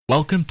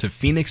Welcome to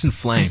Phoenix and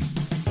Flame,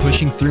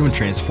 pushing through and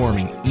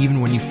transforming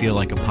even when you feel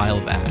like a pile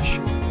of ash.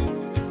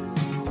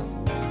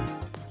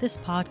 This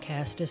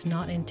podcast is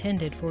not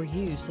intended for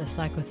use as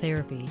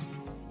psychotherapy.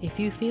 If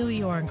you feel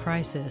you are in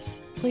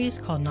crisis, please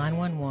call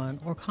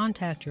 911 or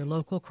contact your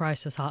local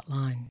crisis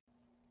hotline.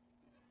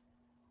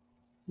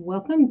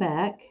 Welcome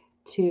back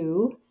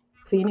to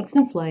Phoenix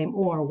and Flame,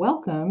 or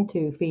welcome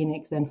to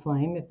Phoenix and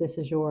Flame if this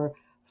is your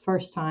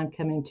first time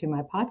coming to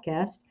my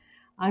podcast.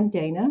 I'm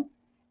Dana,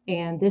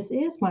 and this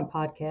is my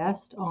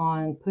podcast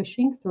on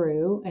pushing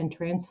through and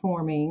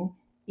transforming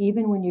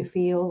even when you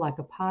feel like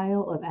a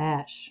pile of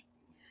ash.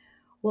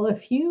 Well, a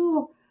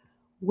few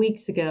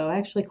weeks ago,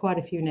 actually quite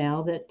a few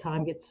now, that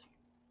time gets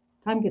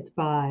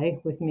by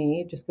with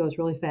me. It just goes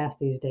really fast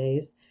these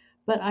days.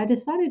 But I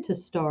decided to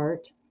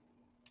start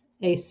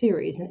a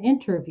series, an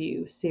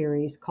interview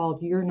series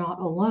called You're Not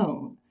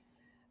Alone,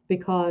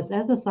 because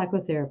as a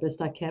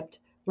psychotherapist, I kept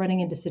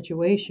running into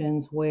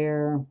situations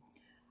where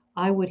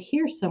I would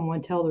hear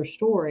someone tell their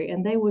story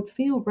and they would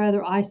feel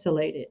rather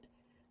isolated.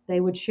 They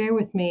would share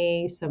with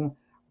me some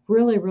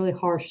really, really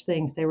harsh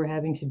things they were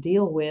having to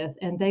deal with,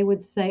 and they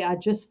would say, I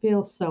just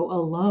feel so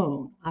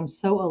alone. I'm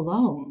so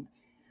alone.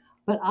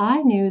 But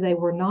I knew they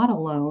were not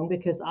alone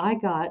because I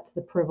got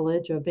the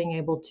privilege of being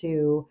able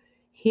to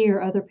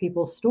hear other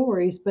people's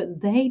stories, but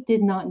they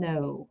did not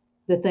know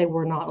that they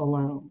were not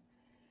alone.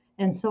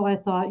 And so I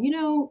thought,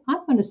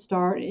 I'm going to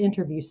start an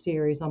interview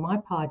series on my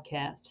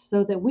podcast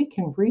so that we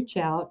can reach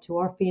out to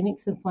our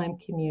Phoenix and Flame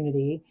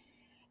community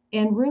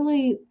and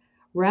really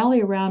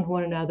rally around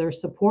one another,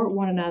 support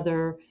one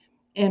another,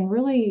 and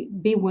really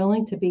be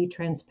willing to be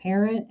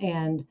transparent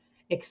and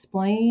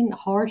explain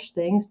harsh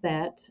things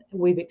that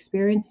we've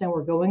experienced and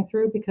we're going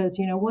through, because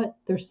you know what?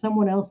 There's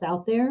someone else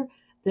out there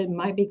that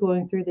might be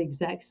going through the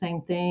exact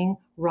same thing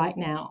right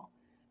now,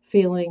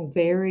 feeling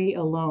very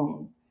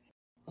alone.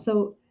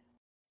 So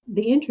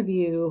the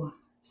interview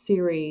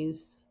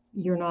series,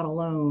 You're Not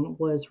Alone,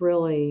 was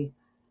really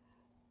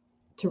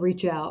to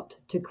reach out,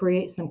 to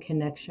create some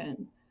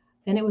connection.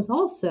 And it was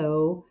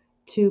also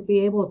to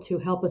be able to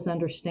help us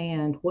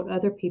understand what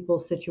other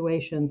people's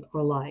situations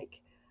are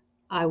like.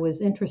 I was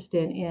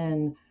interested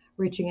in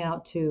reaching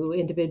out to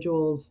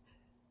individuals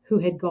who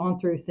had gone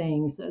through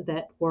things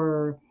that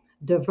were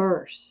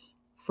diverse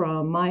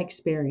from my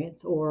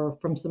experience or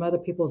from some other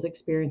people's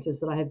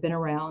experiences that I have been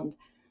around,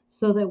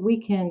 so that we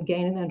can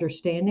gain an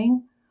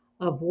understanding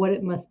of what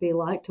it must be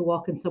like to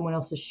walk in someone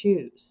else's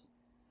shoes,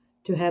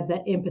 to have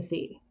that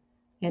empathy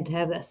and to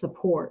have that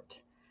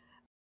support.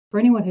 For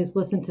anyone who's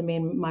listened to me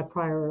in my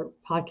prior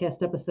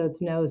podcast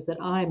episodes knows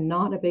that I'm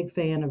not a big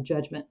fan of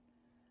judgment.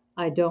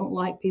 I don't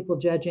like people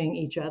judging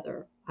each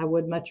other. I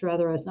would much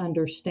rather us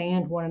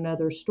understand one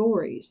another's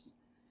stories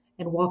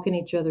and walk in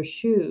each other's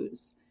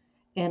shoes.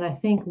 And I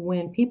think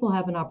when people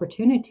have an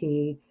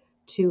opportunity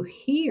to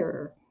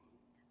hear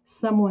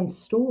someone's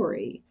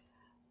story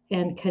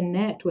and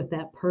connect with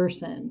that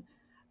person,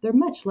 they're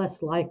much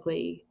less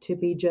likely to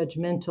be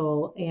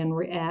judgmental and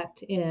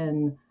react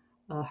in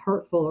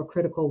hurtful or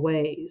critical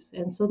ways.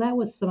 And so that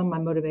was some of my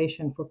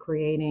motivation for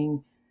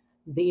creating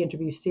the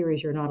interview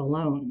series, You're Not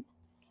Alone.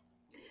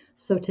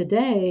 So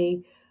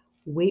today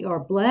we are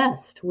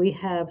blessed. We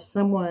have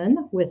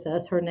someone with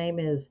us. Her name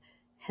is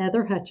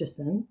Heather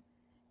Hutchison,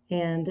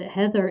 and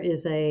Heather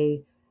is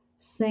a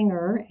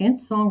singer and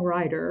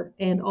songwriter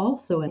and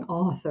also an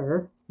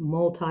author,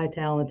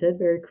 multi-talented,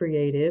 very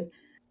creative.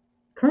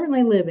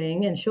 Currently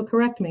living, and she'll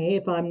correct me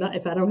if I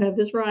don't have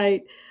this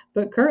right,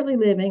 but currently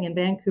living in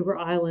Vancouver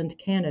Island,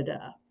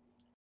 Canada.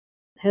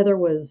 Heather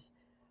was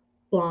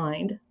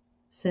blind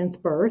since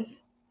birth,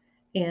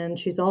 and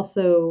she's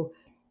also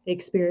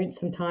experienced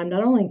some time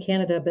not only in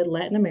Canada but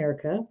Latin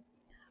America.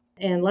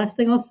 And last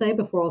thing I'll say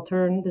before I'll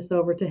turn this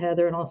over to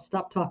Heather and I'll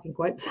stop talking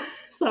quite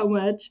so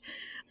much,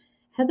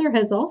 Heather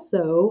has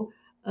also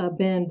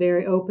been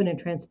very open and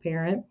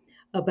transparent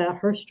about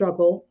her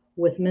struggle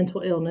with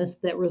mental illness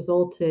that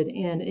resulted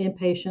in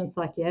inpatient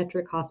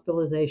psychiatric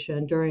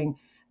hospitalization during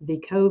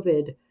the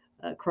COVID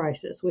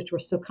crisis, which we're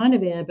still kind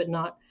of in, but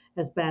not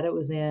as bad it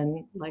was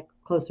in, like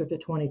closer to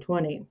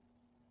 2020,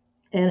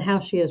 and how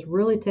she has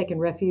really taken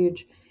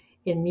refuge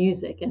in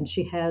music. And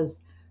she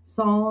has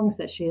songs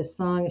that she has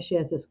sung. She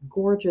has this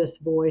gorgeous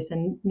voice.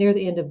 And near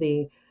the end of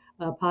the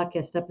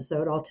podcast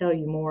episode, I'll tell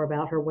you more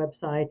about her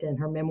website and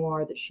her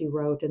memoir that she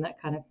wrote and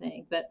that kind of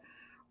thing. But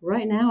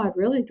right now, I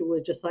really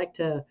would just like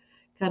to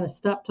kind of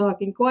stop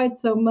talking quite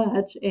so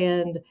much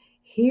and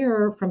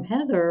hear from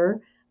Heather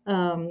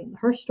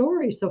her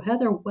story. So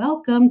Heather,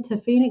 welcome to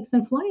Phoenix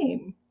and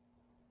Flame.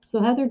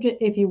 So Heather,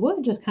 if you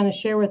would just kind of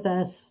share with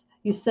us,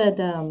 you said,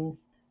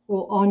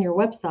 on your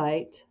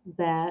website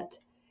that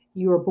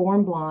you were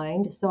born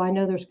blind. So I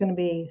know there's going to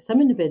be some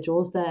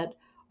individuals that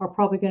are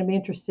probably going to be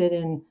interested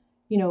in,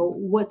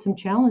 what some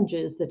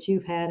challenges that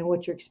you've had and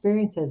what your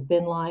experience has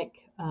been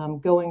like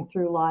going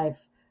through life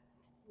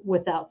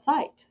without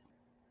sight.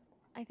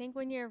 I think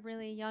when you're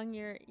really young,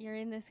 you're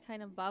in this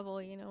kind of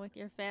bubble, with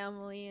your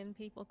family and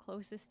people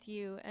closest to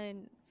you.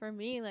 And for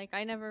me, like,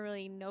 I never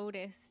really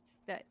noticed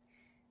that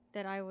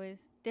that I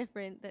was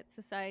different, that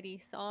society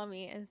saw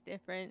me as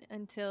different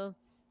until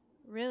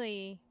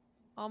really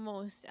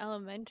almost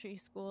elementary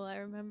school. I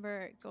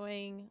remember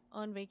going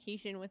on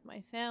vacation with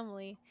my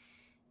family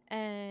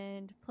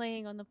and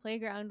playing on the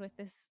playground with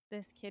this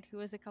kid who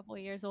was a couple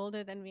years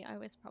older than me. I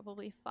was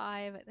probably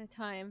 5 at the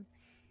time,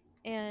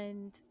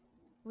 and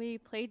we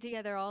played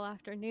together all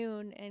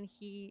afternoon, and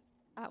he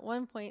at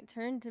one point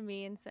turned to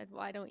me and said,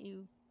 "Why don't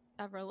you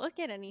ever look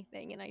at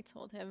anything?" And I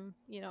told him,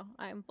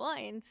 I'm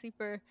blind,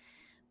 super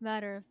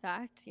matter of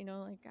fact,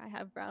 like I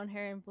have brown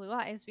hair and blue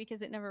eyes,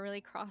 because it never really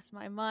crossed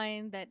my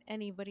mind that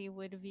anybody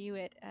would view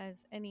it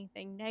as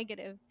anything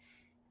negative.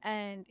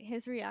 And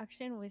his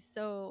reaction was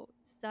so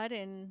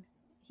sudden.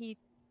 He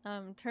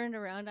turned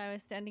around. I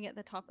was standing at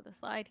the top of the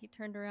slide. He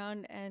turned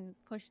around and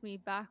pushed me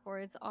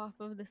backwards off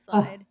of the Oh,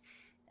 slide,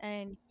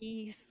 and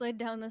he slid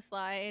down the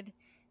slide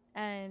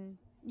and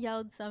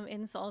yelled some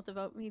insult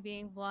about me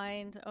being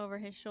blind over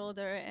his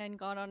shoulder, and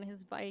got on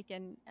his bike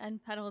and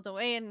pedaled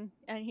away, and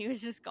he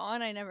was just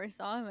gone. I never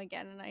saw him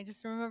again. And I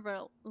just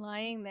remember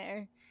lying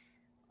there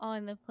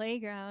on the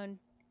playground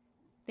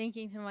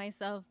thinking to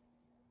myself,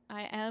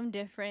 I am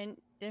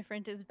different.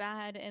 Different is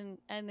bad,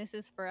 and this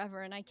is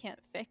forever, and I can't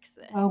fix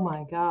oh this.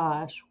 my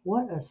gosh,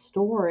 what a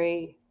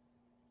story.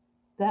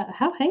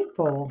 How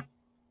hateful.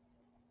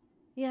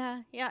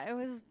 Yeah, yeah, it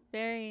was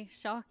very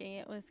shocking.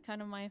 It was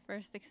kind of my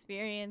first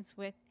experience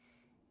with,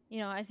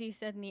 as you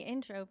said in the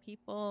intro,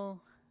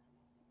 people,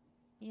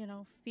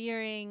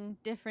 fearing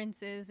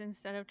differences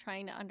instead of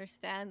trying to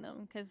understand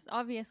them. Because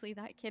obviously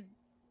that kid,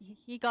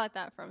 he got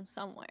that from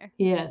somewhere.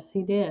 Yes,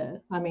 he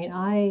did. I mean,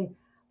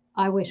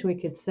 I wish we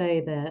could say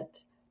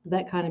that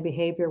that kind of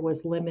behavior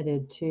was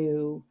limited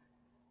to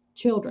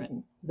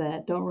children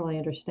that don't really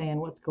understand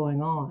what's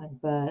going on,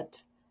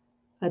 but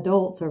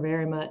adults are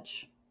very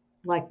much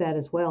like that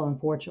as well,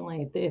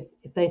 unfortunately.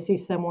 If they see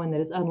someone that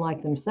is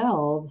unlike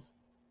themselves,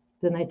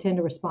 then they tend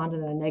to respond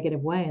in a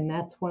negative way. And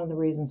that's one of the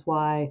reasons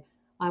why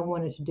I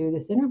wanted to do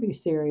this interview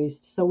series,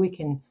 so we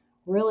can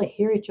really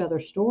hear each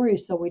other's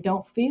stories, so we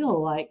don't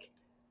feel like,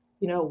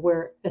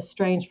 we're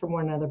estranged from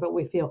one another, but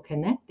we feel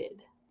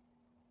connected.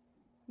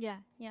 Yeah,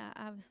 yeah,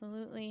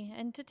 absolutely.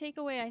 And to take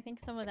away, I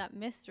think, some of that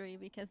mystery,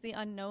 because the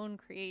unknown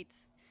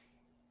creates,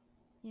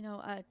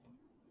 a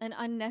an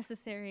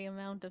unnecessary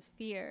amount of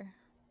fear.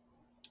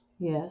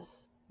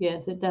 Yes,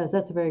 yes, it does.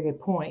 That's a very good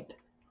point.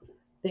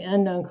 The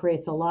unknown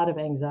creates a lot of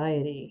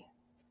anxiety.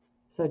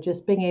 So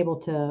just being able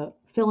to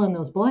fill in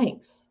those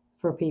blanks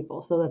for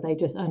people so that they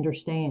just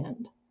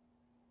understand.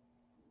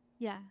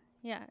 Yeah,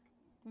 yeah.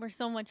 We're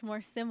so much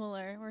more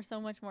similar. We're so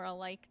much more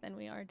alike than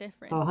we are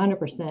different.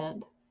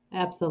 100%.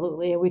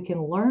 Absolutely. And we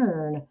can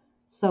learn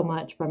so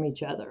much from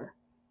each other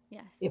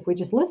Yes. if we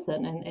just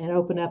listen and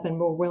open up and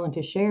we're willing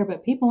to share.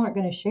 But people aren't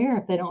going to share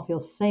if they don't feel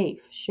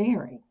safe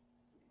sharing.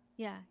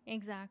 Yeah,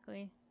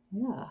 exactly.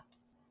 Yeah.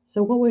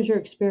 So, what was your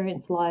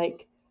experience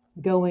like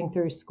going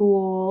through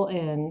school,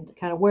 and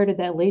kind of where did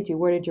that lead you?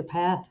 Where did your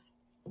path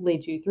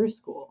lead you through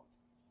school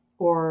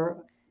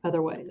or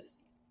other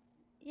ways?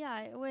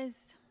 Yeah,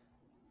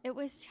 it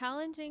was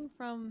challenging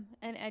from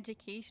an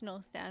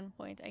educational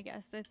standpoint, I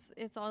guess.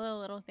 It's all the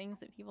little things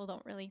that people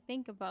don't really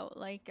think about.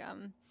 Like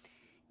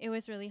it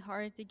was really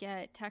hard to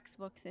get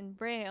textbooks in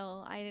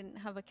Braille. I didn't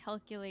have a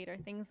calculator,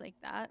 things like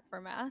that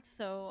for math.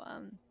 So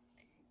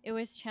it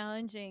was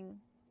challenging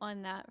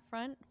on that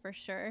front for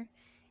sure.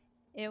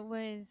 It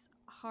was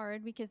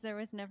hard because there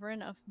was never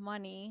enough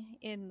money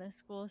in the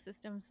school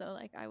system. So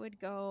like I would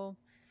go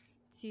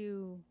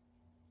to,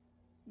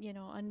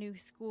 a new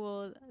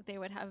school. They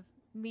would have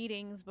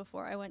meetings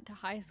before I went to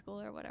high school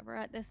or whatever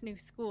at this new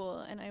school,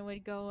 and I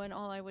would go, and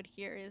all I would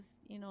hear is,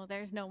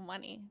 there's no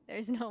money.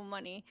 There's no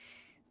money.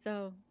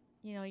 So,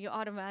 you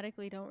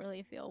automatically don't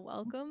really feel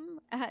welcome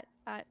at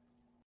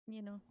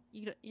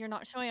you're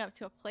not showing up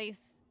to a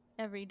place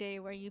every day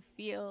where you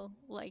feel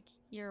like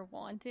you're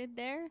wanted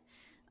there.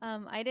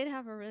 I did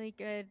have a really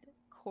good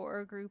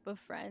core group of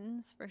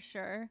friends for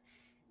sure.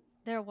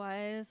 There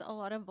was a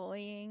lot of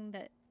bullying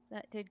that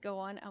did go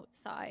on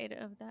outside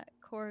of that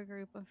core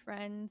group of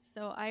friends.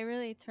 So I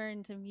really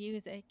turned to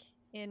music,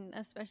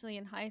 especially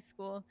in high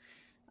school.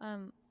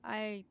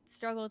 I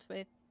struggled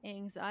with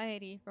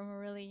anxiety from a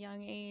really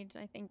young age.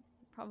 I think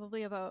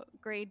probably about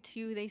grade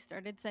 2 they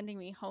started sending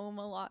me home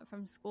a lot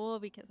from school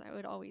because I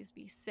would always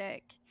be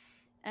sick.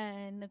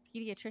 And the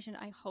pediatrician,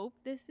 I hope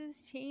this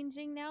is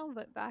changing now,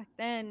 but back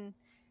then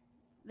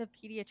the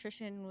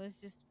pediatrician was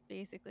just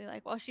basically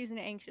like, well, she's an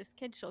anxious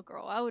kid, she'll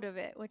grow out of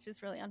it, which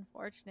is really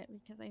unfortunate,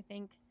 because I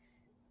think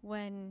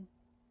when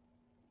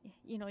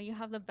you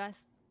have the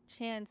best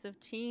chance of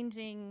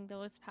changing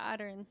those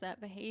patterns,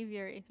 that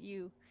behavior, if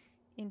you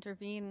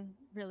intervene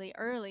really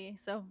early.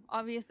 So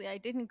obviously I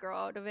didn't grow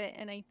out of it,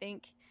 and I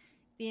think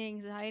the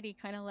anxiety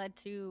kind of led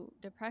to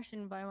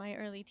depression by my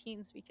early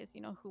teens, because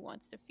who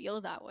wants to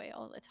feel that way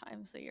all the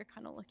time? So you're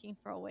kind of looking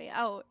for a way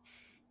out.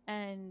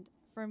 And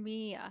for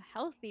me, a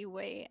healthy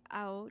way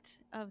out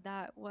of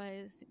that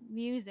was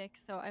music.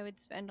 So I would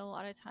spend a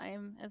lot of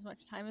time, as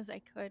much time as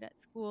I could, at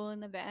school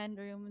in the band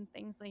room and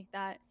things like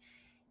that.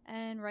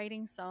 and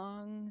writing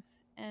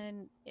songs.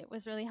 And it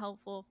was really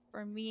helpful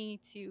for me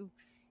to,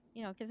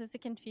 because it's a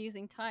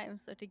confusing time.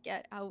 So to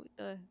get out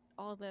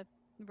all the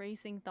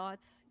racing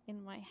thoughts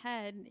in my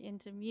head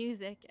into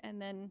music.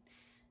 And then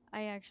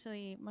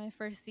my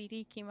first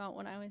CD came out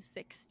when I was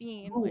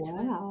 16, Oh, which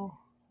was wow.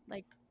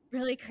 like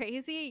really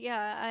crazy.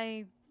 Yeah,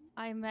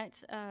 I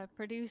met a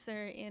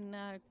producer in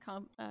a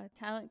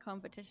talent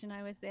competition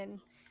I was in,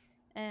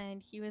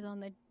 and he was on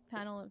the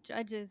panel of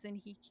judges, and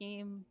he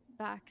came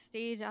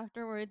backstage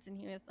afterwards, and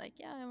he was like,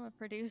 "Yeah, I'm a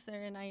producer,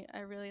 and I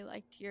really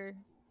liked your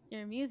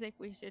music.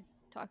 We should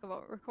talk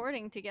about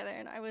recording together."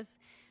 And I was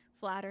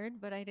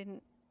flattered, but I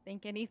didn't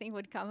think anything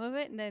would come of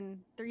it. And then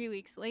 3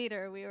 weeks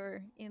later, we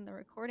were in the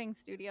recording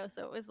studio,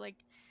 so it was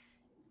like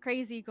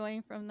crazy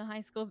going from the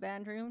high school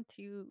band room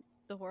to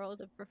the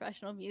world of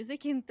professional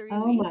music in three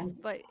Oh my weeks.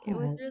 But it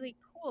was God. really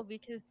cool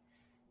because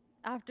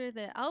after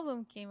the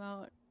album came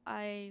out,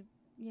 I,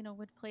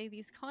 would play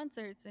these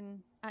concerts.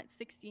 And at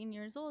 16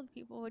 years old,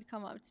 people would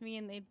come up to me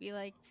and they'd be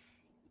like,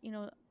 you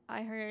know,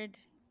 I heard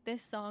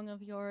this song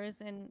of yours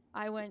and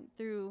I went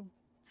through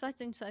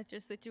such and such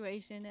a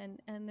situation,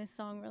 and this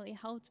song really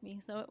helped me.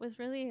 So it was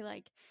really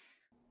like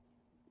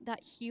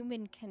that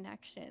human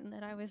connection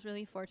that I was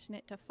really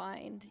fortunate to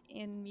find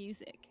in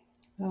music.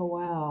 Oh,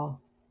 wow.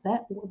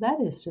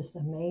 That is just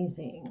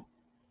amazing.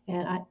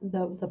 And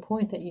the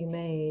point that you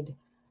made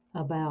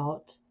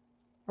about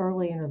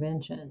early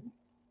intervention,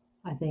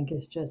 I think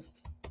is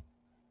just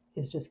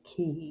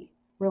key.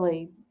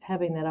 Really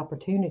having that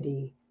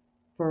opportunity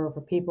for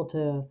people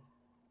to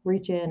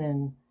reach in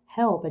and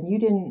help, and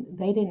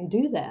they didn't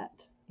do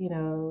that.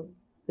 The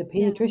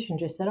Yeah. pediatrician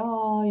just said,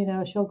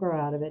 "Oh, she'll grow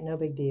out of it, no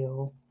big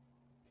deal."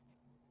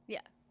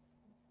 Yeah.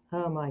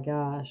 Oh my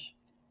gosh.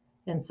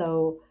 And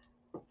so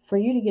for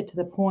you to get to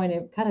the point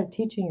of kind of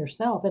teaching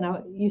yourself, and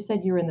you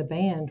said you were in the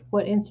band.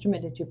 What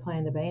instrument did you play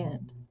in the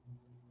band?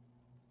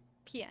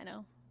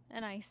 Piano.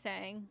 And I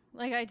sang.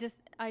 Like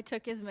I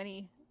took as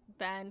many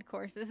band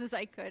courses as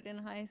I could in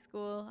high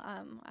school.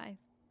 I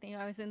think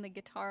I was in the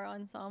guitar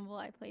ensemble,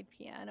 I played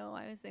piano,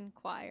 I was in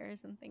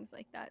choirs and things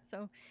like that.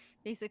 So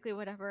basically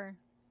whatever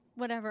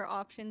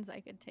options I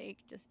could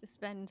take, just to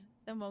spend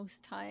the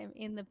most time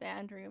in the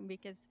band room,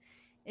 because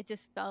it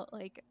just felt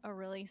like a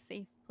really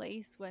safe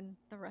place when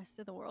the rest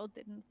of the world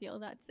didn't feel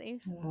that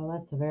safe. Oh,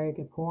 that's a very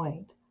good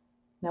point.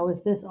 Now,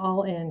 was this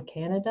all in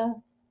Canada?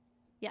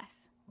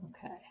 Yes.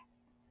 Okay.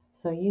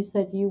 So you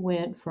said you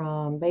went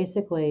from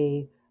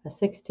basically a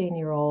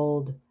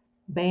 16-year-old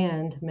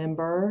band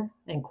member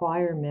and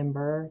choir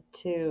member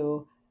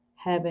to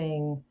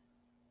having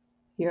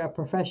your a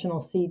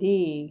professional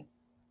CD Yeah.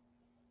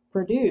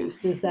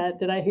 produced.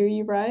 Did I hear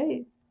you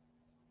right?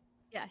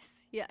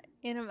 Yes. Yeah.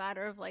 In a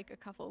matter of like a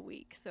couple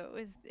weeks. So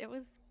it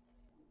was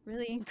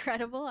really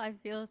incredible. I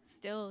feel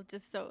still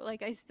just so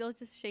like I still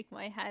just shake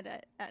my head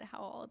at how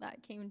all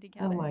that came Oh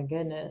together. my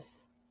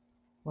goodness.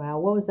 Wow.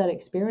 What was that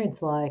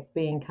experience like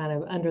being kind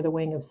of under the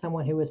wing of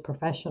someone who was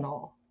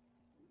professional?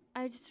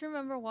 I just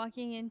remember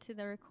walking into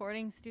the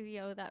recording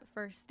studio that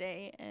first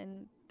day,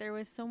 and there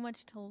was so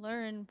much to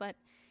learn, but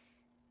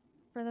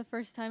for the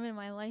first time in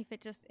my life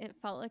it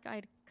felt like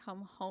I'd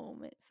come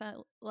home. It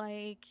felt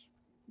like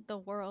the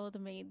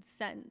world made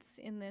sense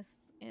in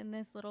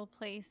this little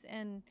place,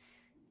 and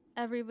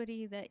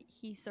everybody that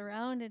he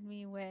surrounded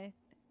me with,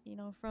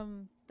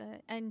 from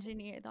the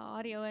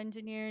audio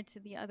engineer to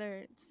the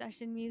other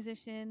session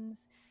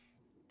musicians,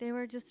 they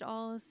were just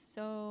all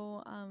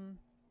so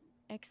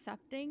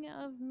accepting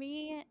of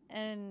me.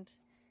 And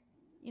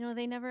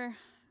they never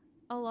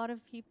a lot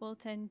of people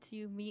tend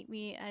to meet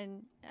me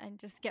and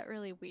just get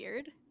really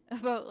weird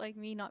about like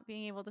me not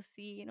being able to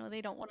see.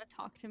 They don't want to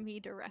talk to me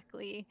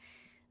directly.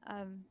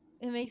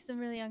 It makes them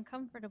really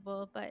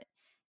uncomfortable. But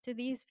to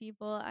these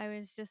people, I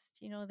was just,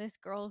 this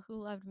girl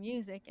who loved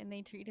music, and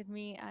they treated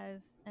me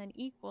as an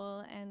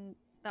equal. And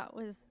that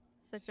was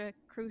such a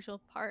crucial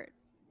part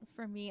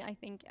for me, I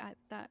think, at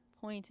that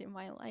point in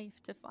my life,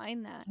 to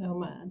find that. Oh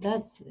my,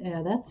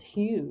 that's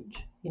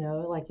huge.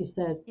 Like you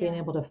said, being Yeah.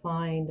 able to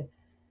find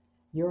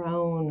your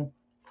own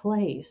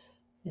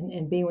place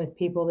and being with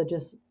people that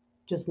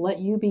just let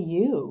you be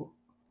you.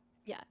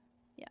 Yeah.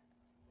 Yeah.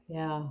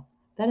 Yeah,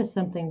 that is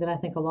something that I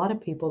think a lot of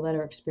people that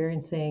are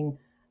experiencing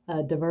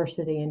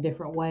diversity in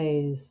different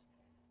ways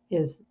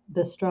is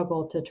the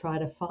struggle to try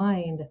to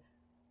find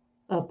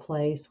a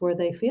place where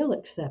they feel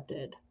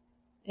accepted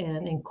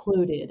and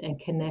included and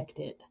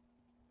connected.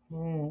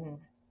 Hmm.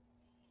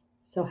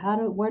 So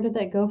where did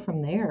that go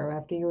from there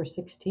after you were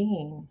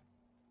 16?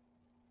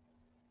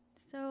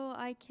 So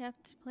I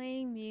kept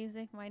playing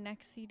music. My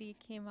next CD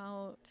came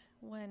out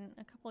when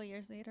a couple of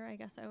years later, I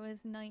guess I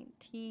was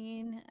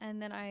 19,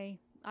 and then I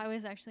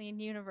was actually in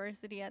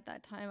university at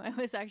that time. I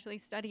was actually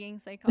studying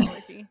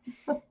psychology.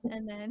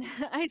 And then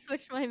I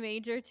switched my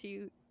major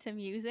to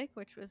music,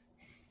 which was,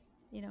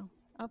 you know,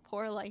 a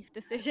poor life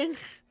decision.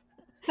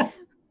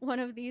 One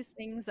of these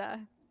things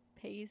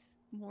pays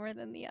more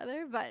than the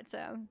other, but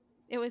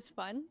it was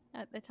fun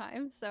at the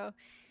time. So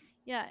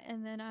yeah,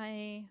 and then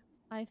I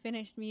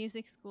finished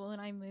music school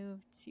and I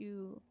moved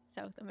to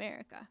South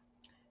America.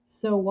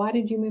 So why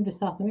did you move to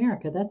South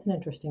America? That's an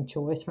interesting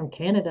choice from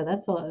Canada.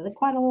 That's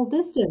quite a little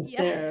distance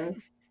Yeah. there.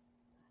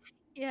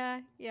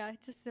 Yeah,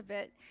 just a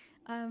bit.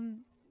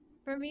 Um,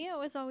 for me, it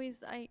was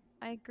always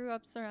I grew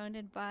up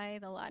surrounded by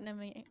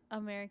the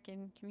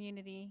American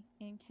community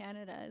in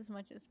Canada as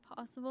much as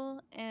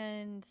possible,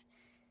 and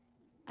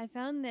I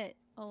found that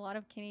a lot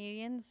of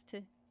Canadians,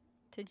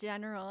 to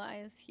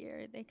generalize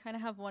here, they kind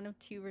of have one of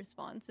two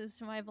responses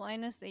to my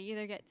blindness. They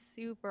either get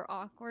super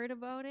awkward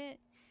about it,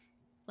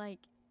 like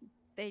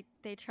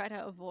they try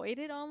to avoid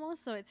it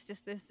almost, so it's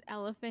just this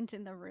elephant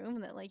in the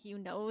room that like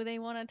they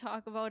want to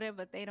talk about it,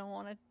 but they don't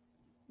want to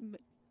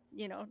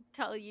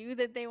tell you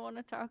that they want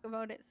to talk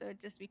about it, so it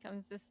just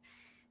becomes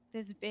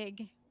this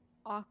big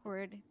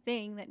awkward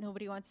thing that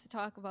nobody wants to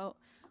talk about.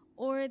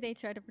 Or they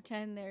try to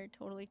pretend they're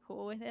totally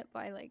cool with it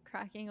by like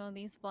cracking on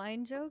these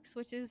blind jokes,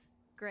 which is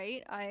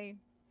great. I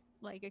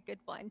like a good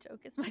blind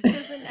joke as much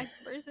as the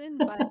next person,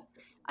 but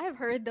I've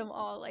heard them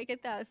all like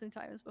 1,000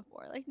 times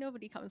before. Like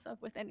nobody comes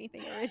up with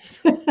anything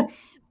original.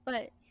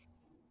 But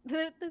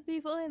the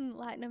people in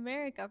Latin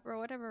America, for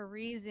whatever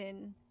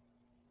reason,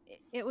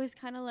 it was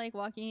kind of like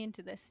walking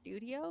into the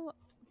studio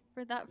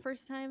for that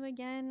first time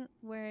again,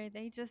 where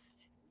they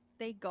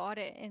got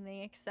it and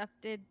they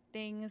accepted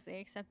things. They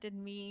accepted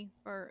me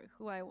for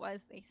who I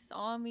was. They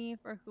saw me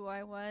for who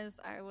I was.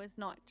 I was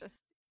not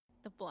just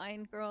the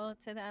blind girl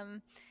to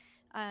them.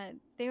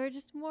 They were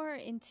just more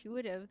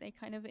intuitive. They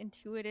kind of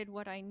intuited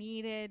what I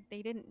needed.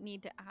 They didn't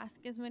need to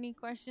ask as many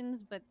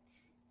questions, but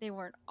they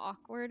weren't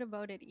awkward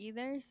about it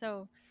either.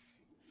 So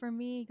for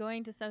me,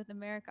 going to South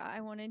America,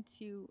 I wanted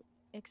to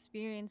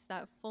experience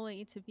that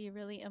fully, to be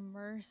really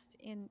immersed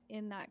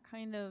in that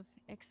kind of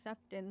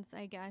acceptance,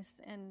 I guess,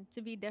 and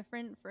to be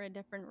different for a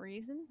different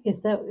reason.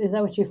 Is that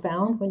what you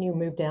found when you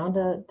moved down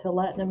to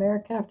Latin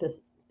America?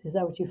 Is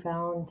that what you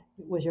found?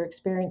 Was your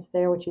experience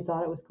there what you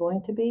thought it was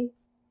going to be?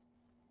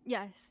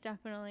 Yes,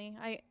 definitely.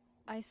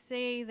 I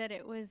say that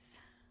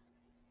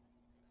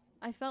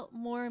I felt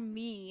more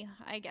me,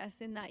 I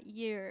guess, in that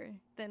year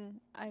than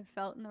I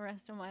felt in the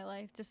rest of my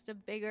life. Just a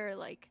bigger,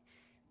 like,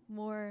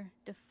 more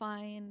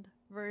defined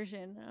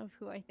version of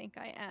who I think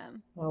I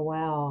am. Oh,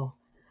 wow.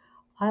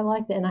 I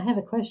like that. And I have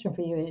a question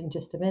for you in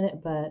just a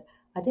minute, but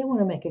I did want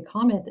to make a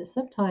comment that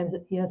sometimes,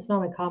 it's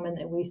not uncommon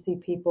that we see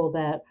people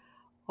that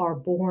are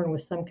born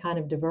with some kind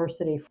of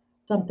diversity,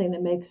 something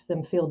that makes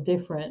them feel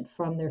different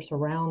from their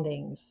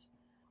surroundings,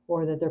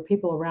 or that their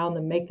people around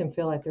them make them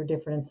feel like they're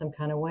different in some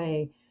kind of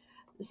way.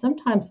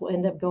 Sometimes we'll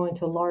end up going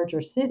to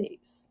larger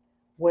cities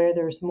where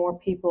there's more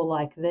people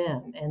like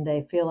them and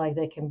they feel like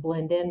they can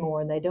blend in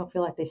more and they don't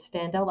feel like they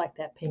stand out like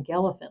that pink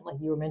elephant, like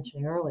you were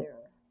mentioning earlier.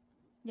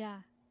 Yeah.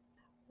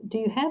 Do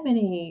you have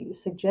any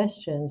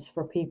suggestions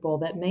for people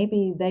that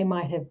maybe they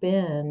might have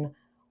been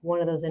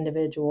one of those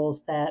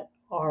individuals that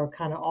are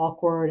kind of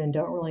awkward and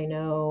don't really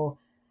know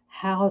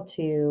how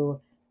to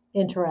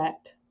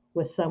interact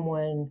with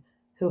someone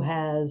who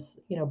has,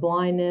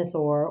 blindness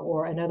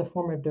or another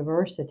form of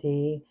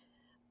diversity?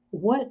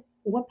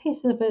 What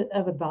piece of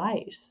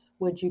advice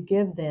would you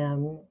give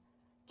them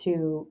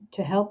to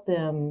help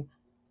them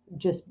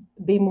just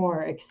be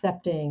more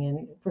accepting,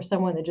 and for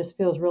someone that just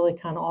feels really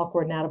kind of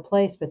awkward and out of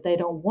place, but they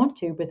don't want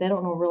to, but they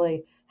don't know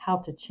really how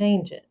to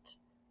change it?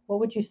 What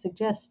would you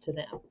suggest to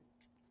them?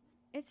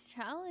 It's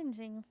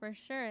challenging for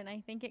sure. And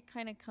I think it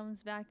kind of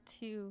comes back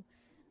to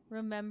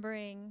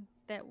remembering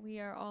that we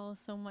are all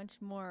so much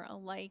more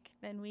alike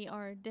than we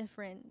are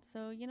different.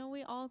 So,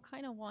 we all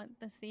kind of want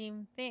the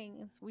same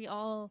things. We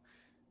all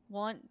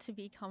want to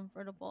be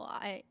comfortable.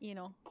 I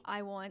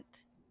want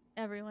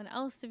everyone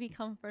else to be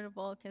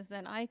comfortable because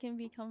then I can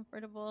be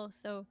comfortable.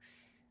 So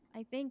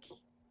I think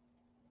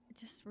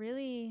just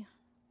really,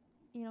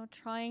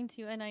 trying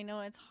to, and I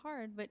know it's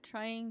hard, but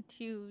trying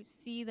to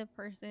see the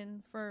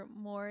person for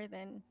more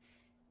than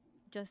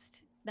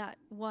just that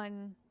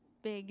one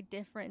big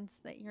difference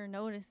that you're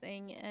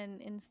noticing, and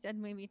instead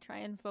maybe try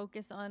and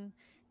focus on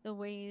the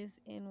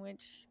ways in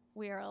which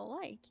we are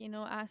alike.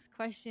 Ask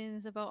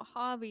questions about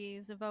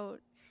hobbies, about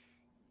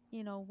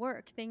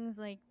work, things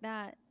like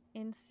that,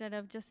 instead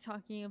of just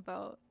talking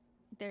about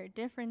their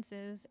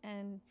differences.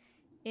 And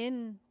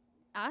in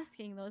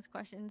asking those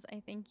questions,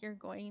 I think you're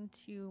going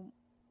to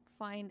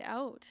find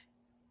out,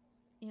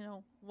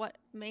 what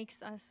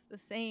makes us the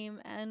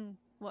same and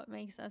what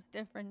makes us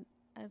different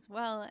as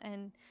well.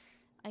 And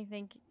I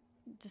think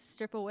just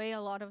strip away a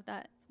lot of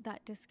that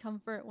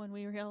discomfort when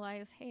we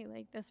realize, hey,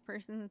 like this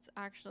person's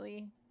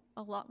actually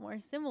a lot more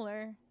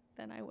similar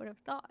than I would have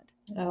thought.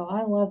 Oh,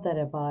 I love that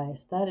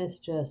advice. That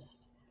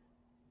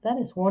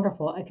is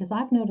wonderful because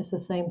I've noticed the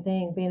same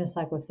thing being a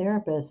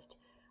psychotherapist.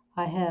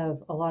 I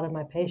have a lot of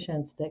my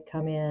patients that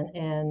come in,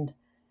 and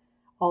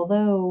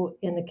although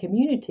in the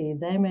community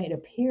they might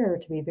appear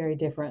to be very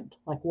different,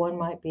 like one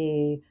might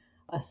be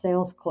a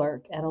sales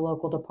clerk at a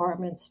local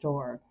department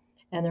store,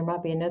 and there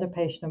might be another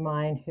patient of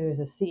mine who's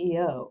a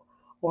CEO,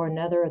 or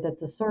another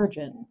that's a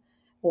surgeon,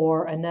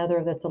 or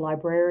another that's a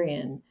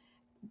librarian.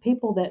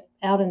 People that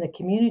out in the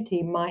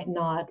community might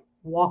not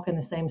walk in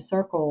the same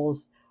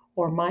circles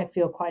or might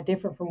feel quite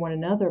different from one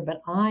another,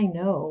 but I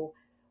know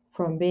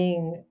from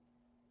being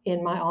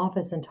in my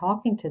office and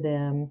talking to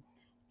them,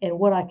 and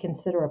what I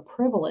consider a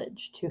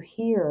privilege to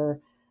hear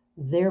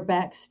their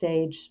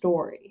backstage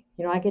story.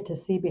 I get to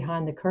see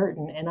behind the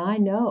curtain, and I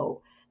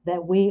know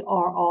that we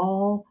are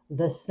all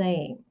the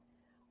same.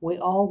 We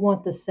all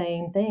want the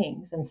same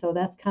things. And so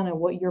that's kind of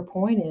what your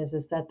point is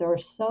that there are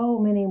so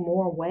many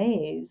more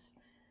ways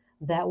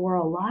that we're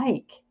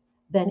alike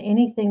than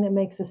anything that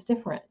makes us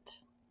different.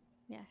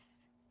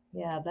 Yes.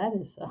 Yeah, that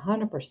is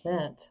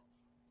 100%.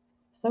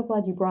 So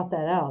glad you brought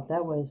that out.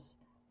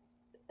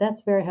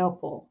 That's very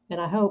helpful.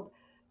 And I hope,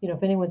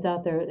 if anyone's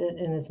out there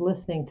and is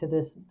listening to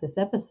this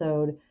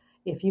episode,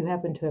 if you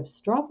happen to have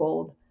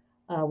struggled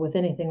with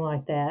anything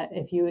like that,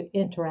 if you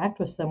interact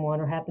with someone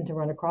or happen to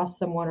run across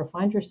someone or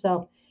find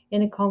yourself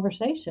in a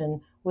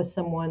conversation with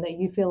someone that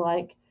you feel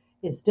like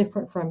is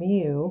different from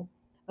you,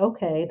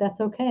 okay,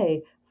 that's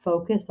okay.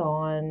 Focus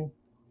on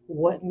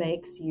what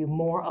makes you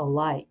more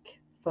alike.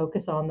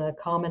 Focus on the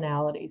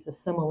commonalities, the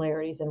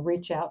similarities, and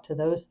reach out to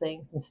those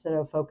things instead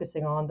of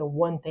focusing on the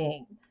one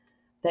thing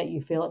that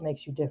you feel it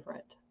makes you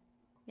different.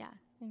 Yeah,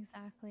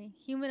 exactly.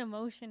 Human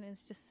emotion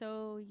is just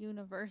so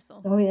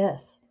universal. Oh,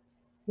 yes.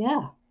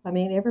 Yeah. I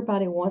mean,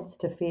 everybody wants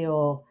to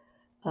feel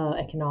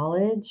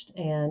acknowledged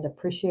and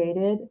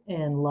appreciated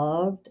and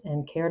loved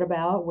and cared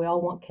about. We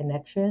all want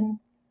connection.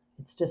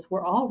 It's just,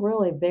 we're all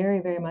really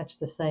very, very much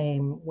the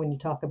same when you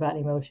talk about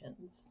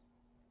emotions.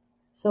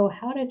 So,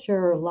 how did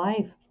your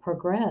life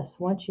progress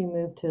once you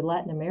moved to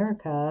Latin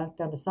America,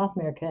 down to South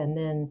America, and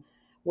then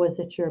was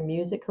it your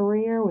music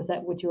career? Was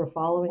that what you were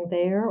following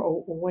there,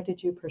 or what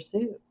did you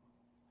pursue?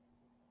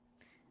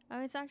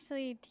 I was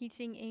actually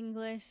teaching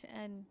English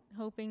and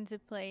hoping to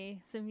play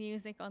some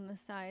music on the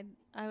side.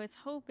 I was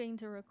hoping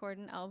to record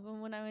an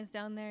album when I was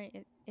down there.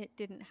 It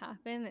didn't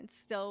happen. It's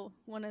still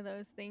one of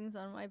those things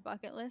on my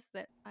bucket list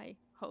that I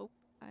hope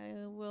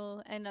I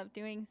will end up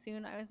doing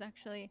soon. I was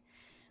actually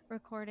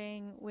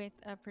recording with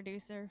a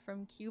producer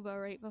from Cuba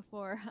right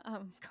before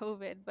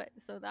COVID, but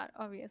so that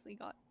obviously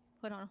got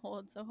put on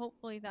hold. So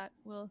hopefully that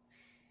will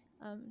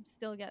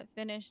still get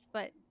finished.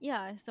 But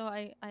yeah, so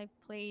I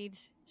played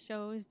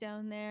shows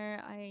down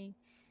there. I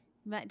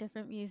met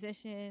different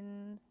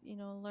musicians,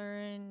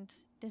 learned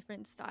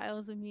different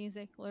styles of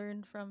music,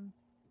 learned from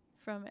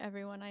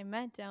everyone I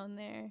met down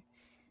there,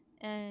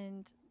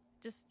 and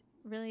just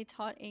really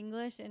taught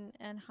English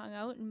and hung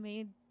out and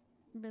made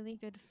really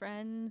good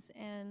friends.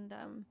 And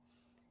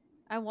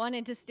I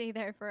wanted to stay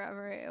there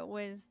forever. It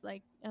was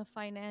like a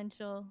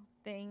financial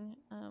thing.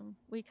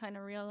 We kind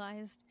of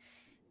realized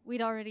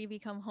we'd already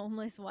become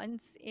homeless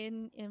once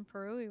in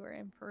Peru. We were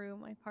in Peru,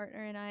 my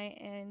partner and I,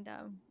 and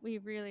we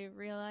really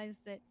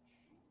realized that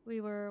we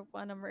were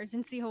one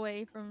emergency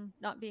away from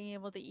not being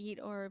able to eat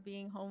or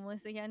being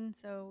homeless again.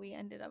 So we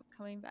ended up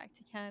coming back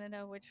to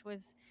Canada, which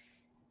was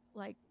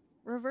like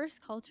reverse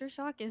culture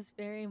shock is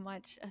very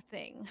much a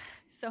thing.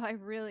 So I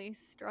really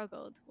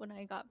struggled when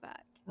I got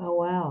back. Oh,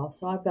 wow.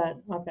 So I've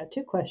got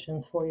two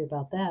questions for you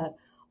about that.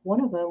 One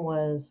of them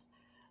was,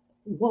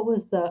 what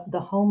was the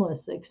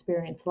homeless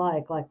experience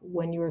like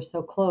when you were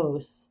so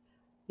close,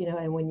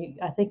 and when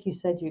I think you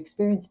said you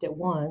experienced it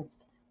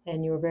once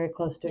and you were very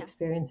close to Yes.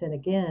 experiencing it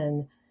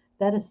again.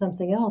 That is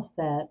something else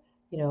that,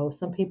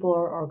 some people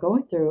are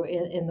going through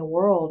in the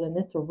world, and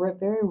it's a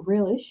very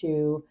real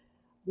issue.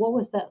 What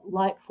was that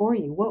like for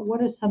you?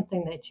 What is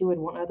something that you would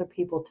want other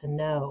people to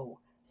know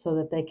so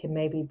that they can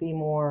maybe be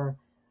more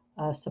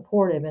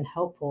supportive and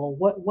helpful?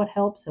 What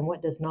helps and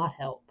what does not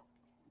help?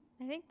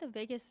 I think the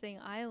biggest thing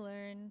I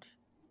learned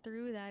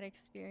through that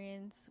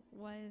experience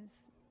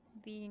was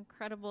the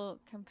incredible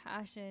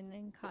compassion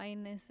and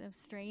kindness of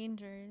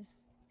strangers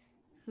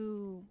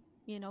who,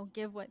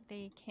 give what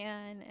they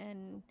can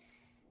and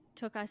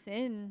took us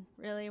in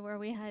really where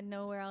we had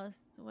nowhere else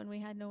when we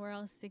had nowhere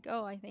else to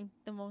go. I think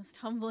the most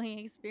humbling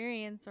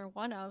experience, or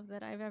one of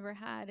that I've ever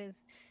had,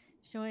 is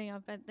showing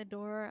up at the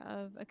door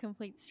of a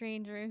complete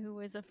stranger who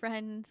was a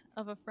friend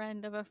of a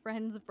friend of a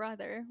friend's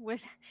brother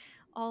with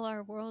all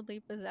our worldly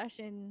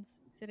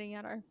possessions sitting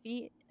at our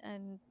feet,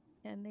 and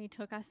they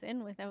took us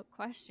in without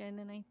question.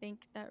 And I think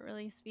that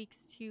really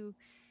speaks to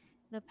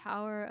the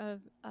power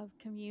of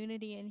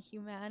community and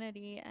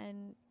humanity,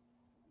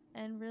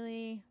 and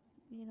really,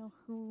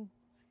 who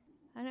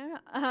I don't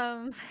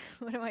know.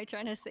 What am I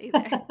trying to say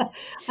there?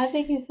 I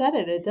think you said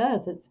it. It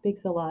does. It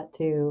speaks a lot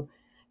to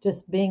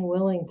just being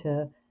willing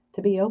to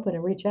be open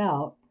and reach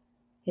out.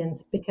 And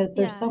because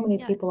there's Yeah, so many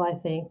yeah, people, I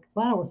think,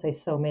 well, I don't want to say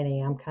so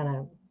many, I'm kind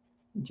of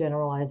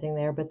generalizing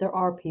there, but there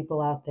are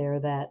people out there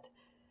that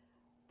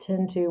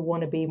tend to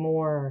want to be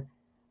more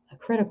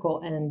critical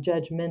and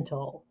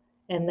judgmental,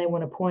 and they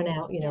want to point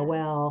out, yeah,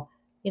 well,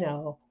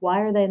 why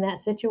are they in that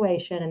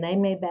situation and they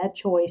made bad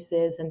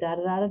choices and da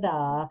da da da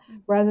da,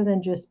 mm, rather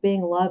than just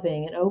being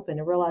loving and open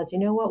and realize,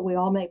 what, we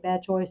all make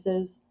bad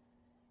choices,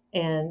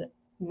 and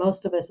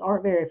most of us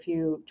aren't very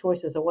few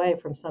choices away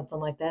from something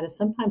like that. And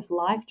sometimes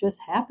life just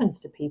happens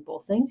to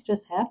people, things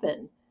just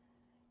happen,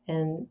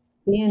 and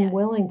being yes,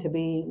 willing to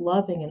be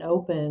loving and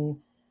open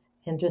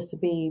and just to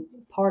be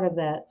part of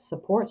that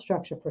support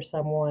structure for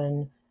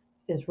someone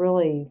is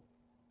really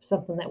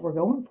something that we're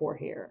going for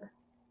here.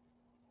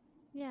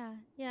 Yeah,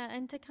 yeah,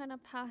 and to kind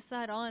of pass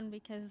that on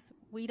because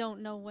we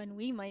don't know when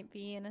we might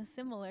be in a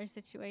similar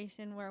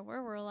situation where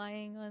we're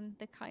relying on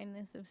the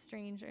kindness of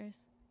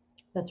strangers.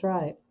 That's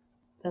right.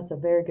 That's a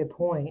very good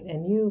point.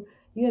 And you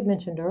had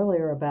mentioned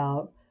earlier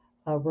about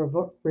a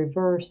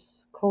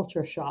reverse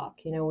culture shock,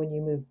 when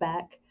you moved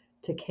back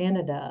to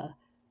Canada.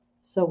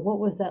 So what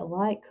was that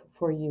like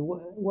for you?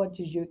 What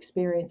did you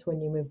experience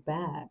when you moved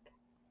back?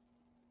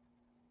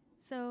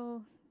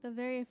 So, the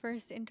very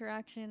first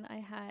interaction I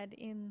had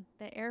in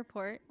the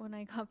airport when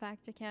I got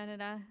back to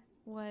Canada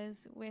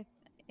was with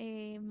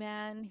a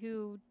man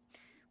who,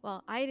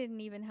 well, I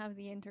didn't even have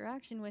the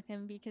interaction with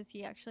him because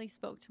he actually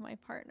spoke to my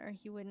partner.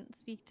 He wouldn't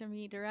speak to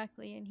me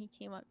directly, and he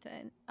came up to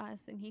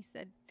us and he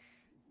said,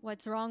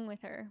 "What's wrong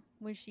with her?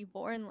 Was she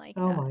born like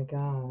Oh that?" my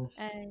gosh.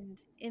 And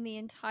in the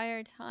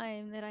entire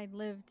time that I'd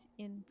lived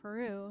in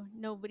Peru,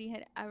 nobody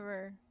had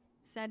ever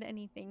said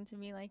anything to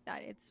me like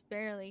that. It's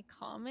fairly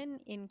common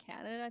in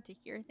Canada to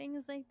hear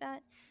things like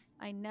that.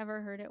 I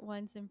never heard it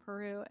once in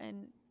Peru.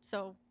 And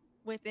so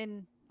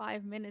within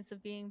 5 minutes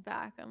of being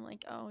back, I'm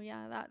like, oh,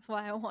 yeah, that's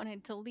why I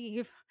wanted to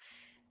leave.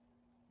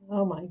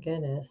 Oh my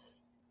goodness.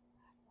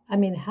 I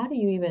mean, how do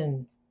you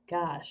even,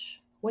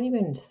 gosh, what do you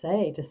even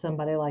say to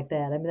somebody like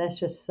that? I mean, that's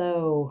just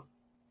so,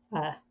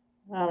 uh,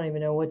 I don't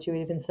even know what you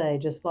even say.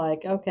 Just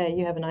like, okay,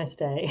 you have a nice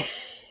day.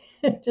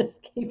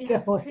 Just keep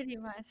Yeah, going. pretty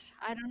much.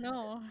 I don't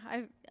know.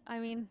 I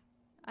mean,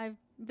 I've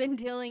been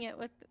dealing it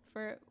with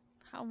for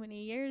how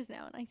many years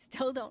now, and I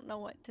still don't know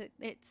what to.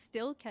 It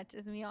still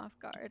catches me off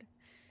guard.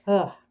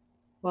 Ugh.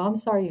 Well, I'm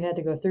sorry you had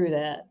to go through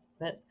that,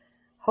 but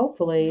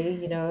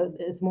hopefully,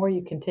 as more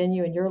you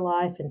continue in your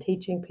life and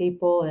teaching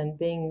people and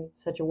being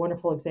such a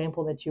wonderful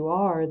example that you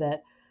are,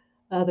 that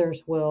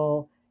others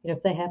will,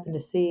 if they happen to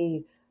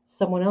see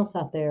someone else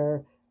out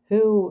there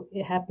who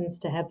happens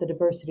to have the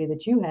diversity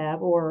that you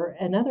have or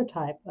another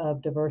type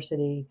of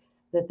diversity,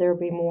 that there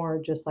be more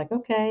just like,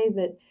 okay,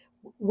 that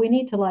we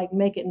need to like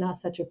make it not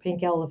such a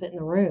pink elephant in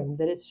the room,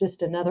 that it's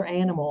just another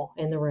animal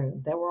in the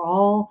room, that we're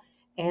all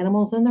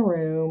animals in the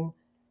room.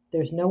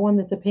 There's no one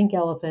that's a pink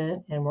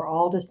elephant, and we're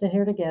all just in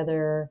here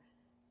together.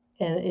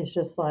 And it's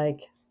just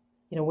like,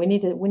 we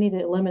need to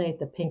eliminate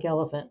the pink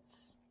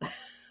elephants.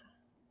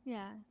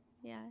 Yeah,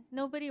 yeah.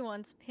 Nobody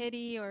wants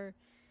pity or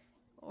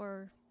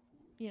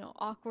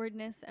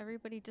awkwardness.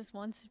 Everybody just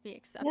wants to be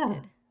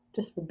Yeah, accepted.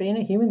 just for being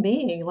a human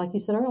being, like you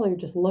said earlier,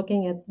 just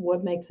looking at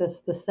what makes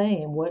us the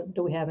same. What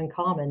do we have in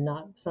common,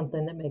 not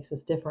something that makes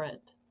us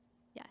different.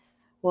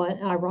 Yes. Well,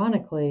 and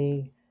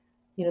ironically,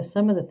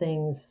 some of the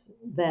things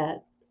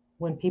that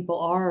when people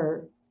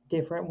are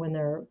different, when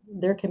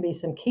there can be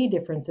some key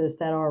differences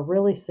that are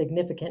really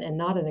significant and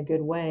not in a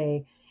good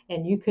way,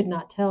 and you could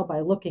not tell by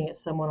looking at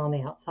someone on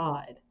the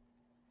outside.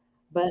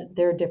 But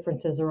their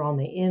differences are on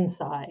the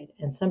inside,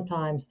 and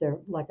sometimes they're,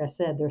 like I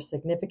said, they're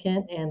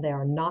significant and they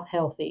are not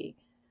healthy,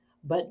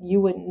 but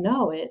you wouldn't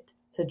know it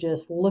to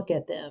just look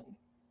at them.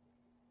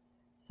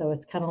 So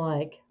it's kind of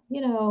like,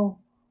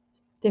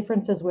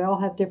 differences. We all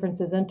have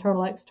differences,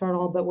 internal,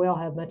 external, but we all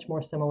have much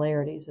more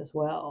similarities as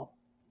well.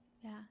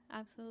 Yeah,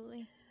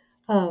 absolutely.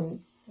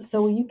 Um,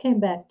 so you came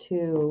back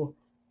to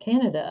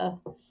Canada,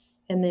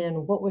 and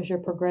then what was your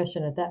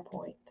progression at that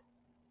point?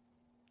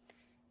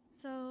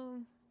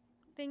 So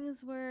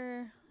things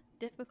were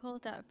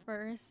difficult at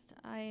first.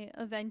 I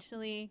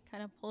eventually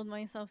kind of pulled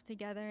myself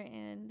together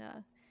and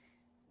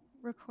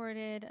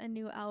recorded a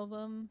new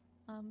album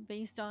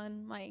based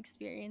on my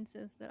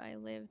experiences that I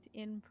lived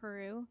in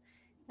Peru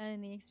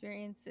and the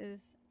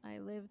experiences I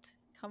lived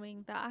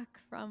coming back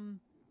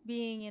from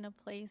being in a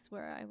place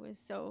where I was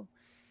so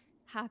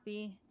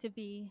happy to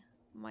be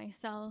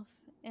myself.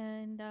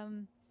 And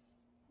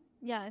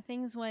yeah,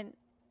 things went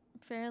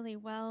fairly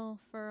well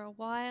for a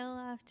while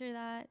after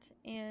that.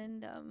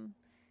 And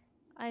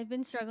I'd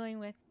been struggling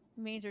with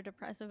major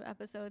depressive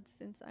episodes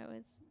since I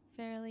was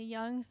fairly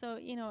young. So,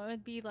 it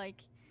would be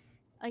like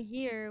a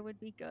year would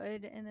be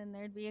good. And then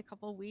there'd be a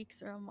couple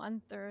weeks or a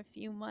month or a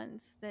few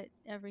months that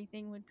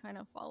everything would kind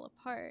of fall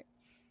apart.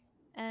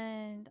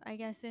 And I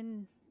guess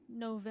in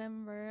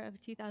November of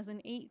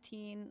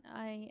 2018,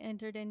 I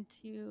entered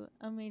into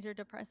a major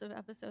depressive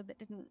episode that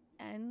didn't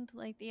end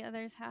like the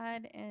others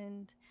had.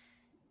 And,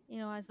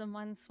 as the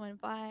months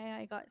went by,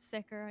 I got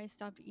sicker. I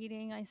stopped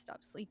eating. I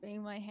stopped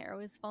sleeping. My hair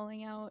was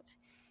falling out.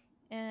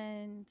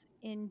 And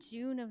in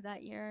June of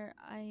that year,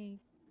 I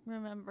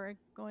remember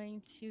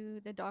going to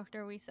the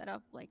doctor. We set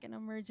up like an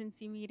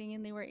emergency meeting,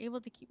 and they were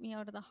able to keep me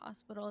out of the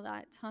hospital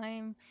that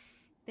time.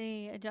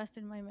 They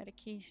adjusted my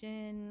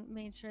medication,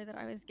 made sure that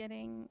I was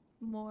getting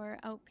more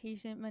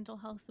outpatient mental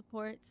health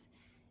supports,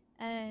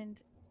 and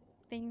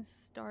things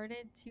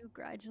started to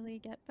gradually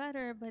get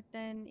better. But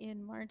then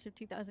in March of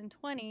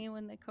 2020,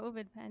 when the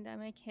COVID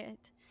pandemic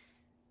hit,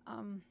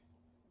 um,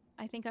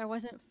 I think I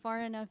wasn't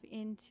far enough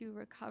into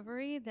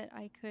recovery that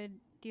I could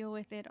deal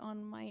with it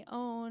on my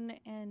own.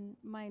 And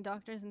my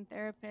doctors and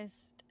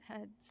therapists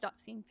had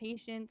stopped seeing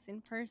patients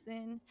in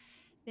person.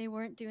 They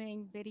weren't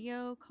doing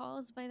video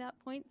calls by that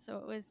point. So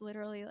it was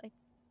literally like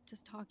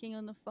just talking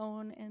on the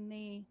phone. And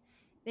they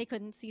they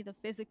couldn't see the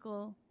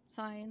physical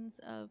signs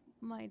of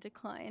my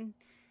decline.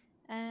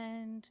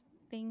 And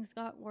things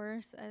got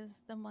worse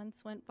as the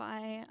months went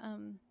by.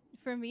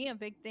 For me, a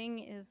big thing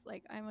is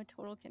like I'm a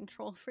total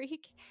control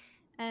freak.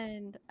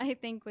 And I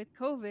think with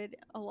COVID,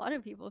 a lot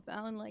of people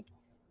found like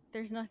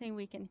there's nothing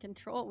we can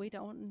control. We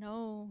don't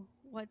know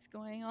what's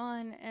going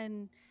on.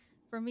 And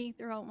for me,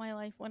 throughout my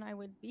life, when I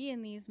would be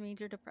in these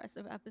major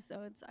depressive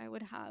episodes, I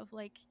would have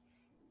like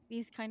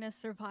these kind of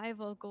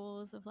survival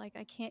goals of like,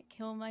 I can't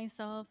kill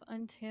myself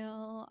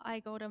until I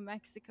go to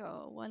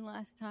Mexico one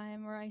last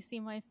time, or I see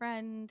my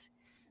friend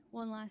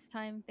one last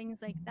time,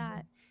 things like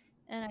that.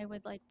 And I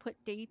would like put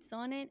dates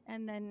on it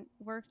and then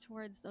work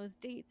towards those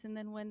dates. And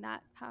then when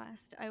that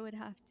passed, I would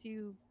have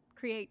to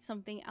create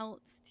something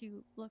else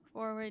to look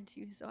forward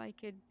to so I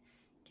could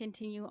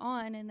continue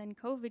on. And then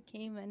COVID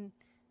came and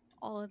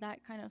all of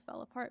that kind of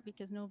fell apart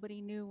because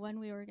nobody knew when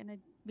we were going to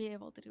be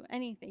able to do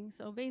anything.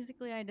 So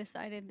basically, I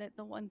decided that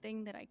the one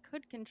thing that I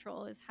could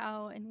control is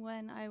how and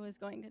when I was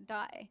going to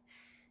die.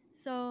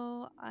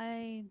 So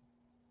I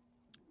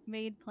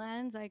made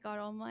plans. I got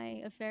all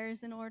my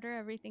affairs in order,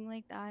 everything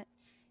like that.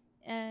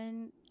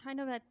 And kind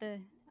of at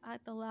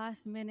the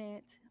last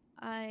minute,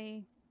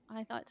 I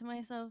thought to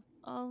myself,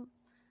 I'll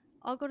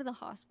go to the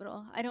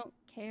hospital. I don't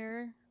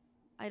care.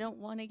 I don't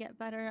want to get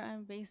better.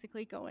 I'm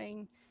basically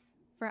going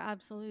for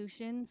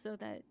absolution so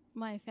that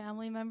my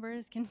family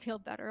members can feel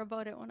better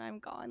about it when I'm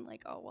gone.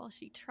 Like, oh, well,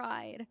 she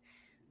tried.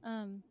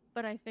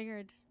 But I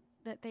figured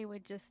that they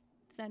would just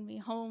send me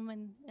home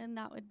and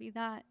that would be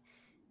that.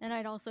 And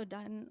I'd also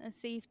done a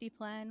safety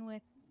plan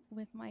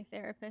with my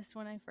therapist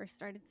when I first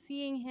started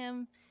seeing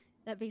him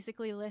that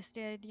basically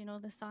listed,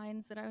 the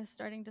signs that I was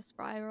starting to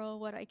spiral,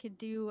 what I could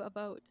do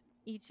about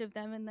each of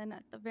them. And then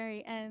at the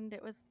very end,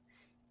 it was,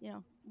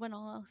 when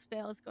all else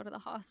fails, go to the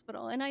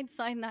hospital. And I'd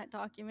signed that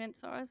document.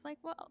 So I was like,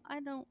 well, I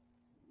don't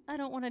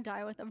want to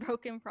die with a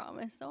broken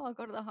promise. So I'll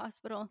go to the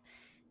hospital.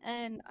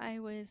 And I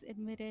was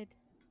admitted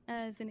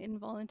as an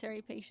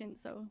involuntary patient.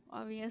 So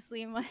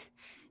obviously my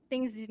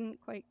things didn't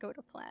quite go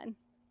to plan.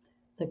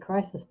 The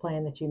crisis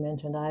plan that you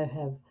mentioned, I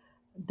have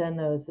done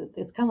those.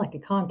 It's kind of like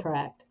a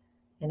contract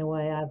in a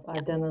way.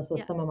 I've done those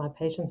with some of my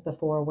patients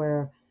before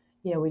where,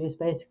 we just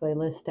basically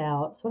list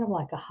out sort of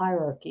like a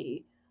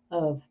hierarchy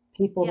of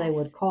people they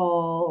would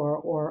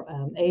call or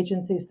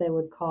agencies they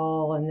would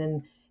call. And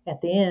then at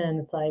the end,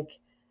 it's like,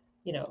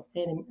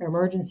 an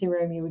emergency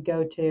room you would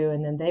go to,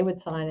 and then they would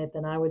sign it,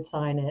 then I would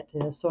sign it.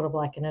 It was sort of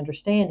like an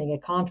understanding, a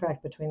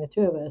contract between the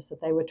two of us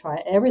that they would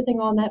try everything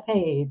on that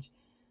page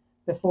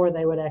before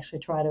they would actually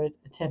try to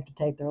attempt to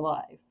take their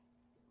life.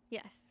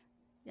 Yes.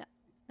 Yeah.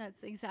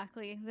 That's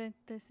exactly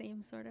the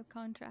same sort of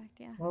contract.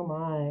 Yeah. Oh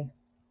my.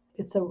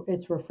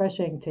 It's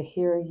refreshing to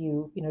hear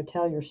you,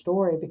 tell your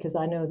story, because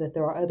I know that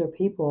there are other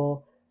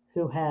people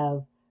who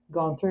have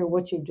gone through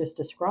what you've just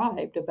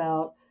described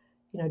about,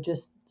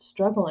 just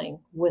struggling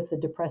with the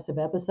depressive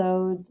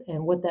episodes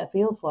and what that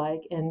feels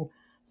like. And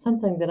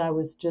something that I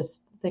was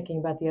just thinking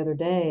about the other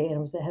day, and I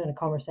was having a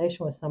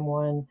conversation with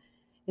someone,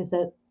 is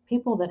that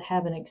people that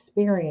haven't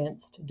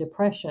experienced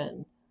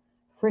depression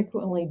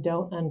frequently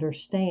don't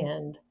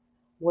understand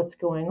what's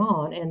going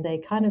on, and they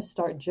kind of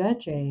start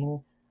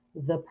judging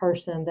the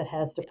person that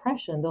has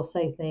depression. They'll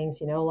say things,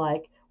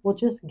 like, well,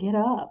 just get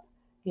up,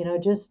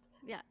 just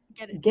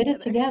get it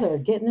together,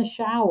 get in the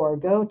shower,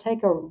 go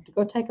take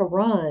a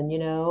run.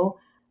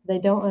 They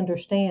don't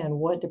understand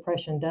what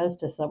depression does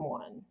to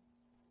someone.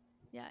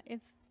 Yeah,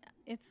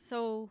 it's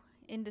so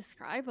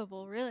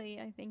indescribable, really,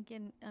 I think,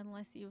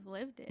 unless you've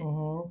lived it.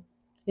 Mm-hmm.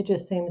 It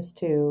just seems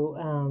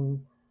to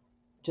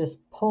just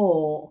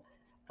pull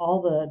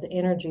all the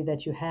energy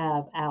that you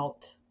have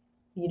out.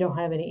 You don't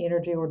have any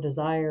energy or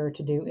desire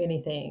to do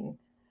anything.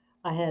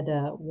 I had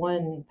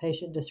one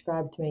patient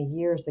describe to me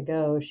years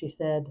ago. She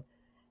said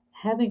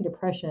having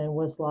depression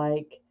was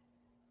like,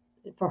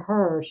 for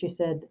her, she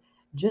said,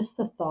 just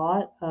the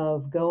thought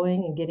of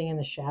going and getting in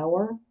the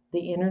shower,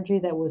 the energy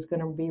that was going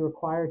to be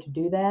required to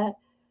do that,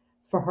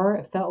 for her,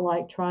 it felt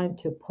like trying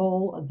to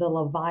pull the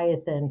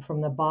Leviathan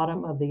from the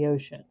bottom of the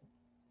ocean.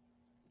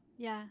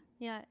 Yeah,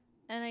 yeah.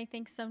 And I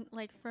think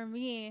for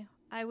me,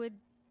 I would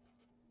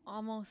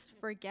almost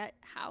forget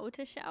how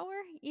to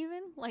shower,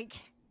 even like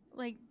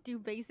do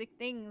basic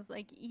things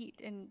like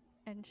eat and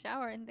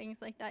shower and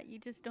things like that. You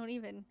just don't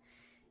even,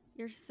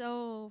 you're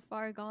so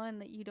far gone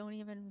that you don't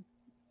even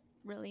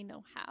really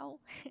know how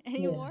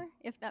anymore,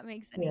 if that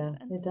makes any sense.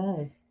 Yeah, it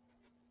does.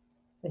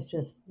 It's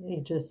just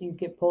you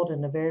get pulled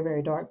in a very,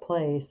 very dark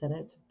place, and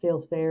it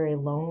feels very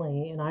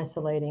lonely and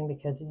isolating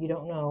because you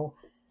don't know.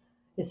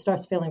 It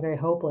starts feeling very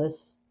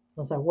hopeless.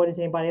 It's like, what is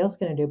anybody else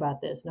going to do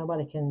about this?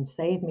 Nobody can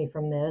save me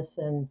from this.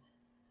 And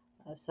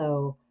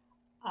so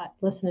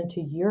listening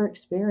to your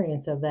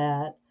experience of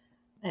that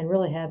and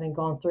really having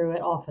gone through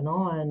it off and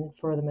on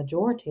for the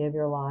majority of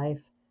your life,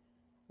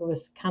 it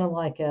was kind of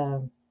like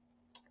a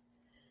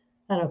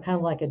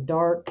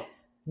dark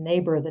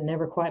neighbor that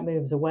never quite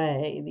moves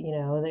away,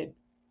 that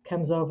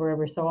comes over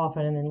every so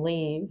often and then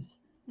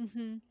leaves.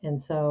 Mm-hmm.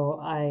 And so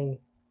I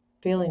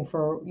feeling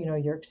for,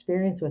 your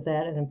experience with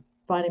that, and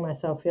finding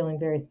myself feeling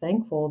very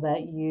thankful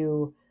that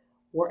you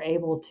were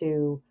able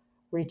to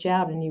reach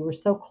out and you were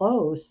so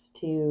close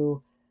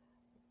to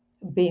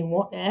being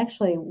one.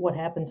 Actually, what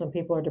happens when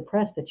people are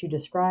depressed that you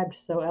described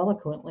so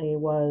eloquently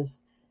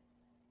was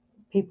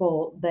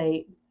people,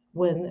 they,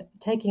 when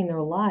taking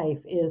their life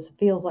is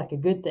feels like a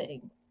good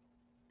thing.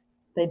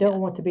 They Yeah.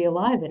 don't want to be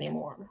alive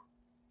anymore.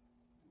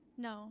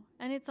 No.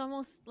 And it's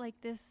almost like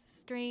this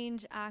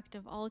strange act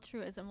of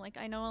altruism. Like,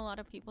 I know a lot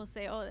of people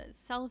say, oh, that's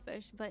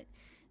selfish, but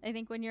I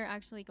think when you're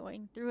actually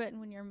going through it and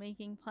when you're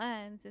making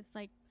plans, it's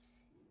like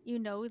you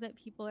know that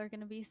people are going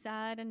to be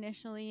sad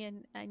initially,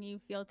 and you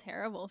feel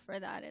terrible for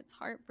that. It's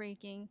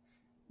heartbreaking,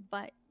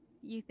 but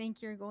you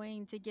think you're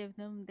going to give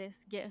them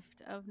this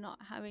gift of not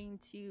having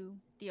to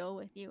deal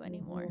with you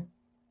anymore.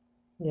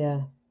 Hmm.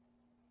 Yeah,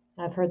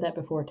 I've heard that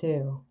before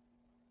too.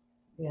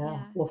 Yeah.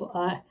 Yeah.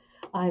 Well,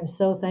 I'm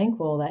so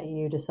thankful that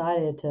you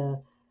decided to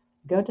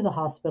go to the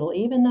hospital,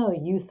 even though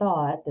you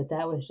thought that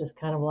that was just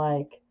kind of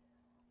like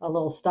a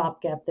little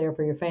stopgap there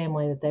for your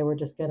family, that they were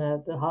just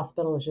gonna, the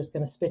hospital was just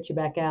gonna spit you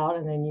back out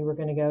and then you were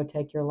gonna go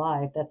take your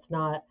life. That's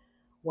not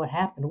what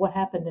happened. What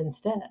happened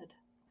instead?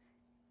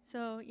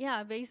 So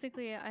yeah,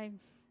 basically I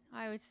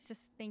was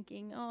just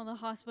thinking, oh, the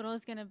hospital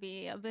is going to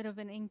be a bit of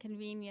an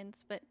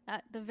inconvenience, but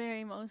at the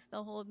very most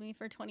they'll hold me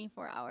for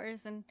 24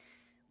 hours and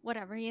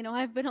whatever,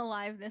 I've been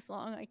alive this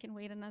long, I can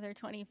wait another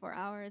 24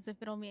 hours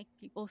if it'll make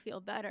people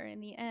feel better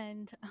in the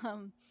end.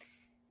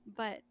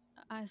 But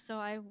so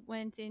I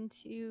went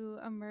into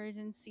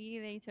emergency.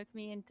 They took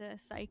me into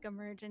psych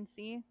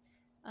emergency.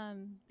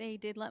 They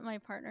did let my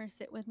partner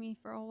sit with me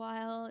for a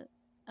while.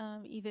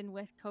 Even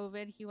with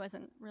COVID, he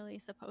wasn't really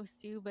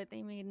supposed to, but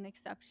they made an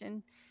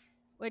exception,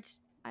 which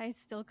I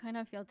still kind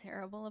of feel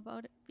terrible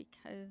about it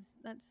because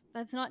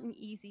that's not an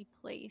easy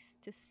place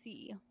to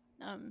see,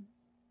 um,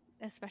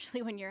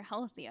 especially when you're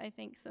healthy. I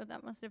think so.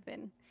 That must have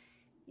been,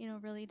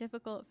 really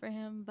difficult for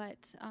him. But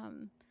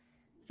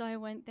so I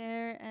went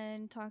there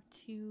and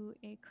talked to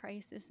a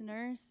crisis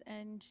nurse,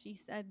 and she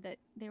said that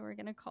they were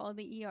going to call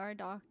the ER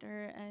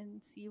doctor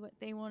and see what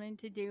they wanted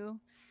to do.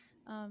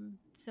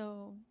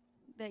 So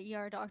the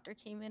ER doctor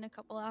came in a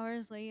couple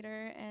hours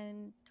later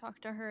and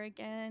talked to her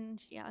again.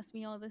 She asked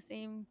me all the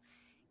same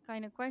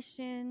kind of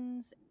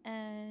questions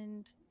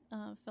and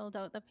filled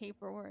out the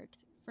paperwork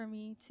for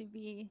me to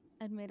be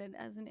admitted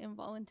as an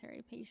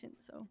involuntary patient.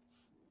 So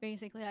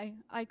basically,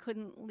 I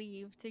couldn't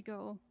leave to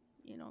go,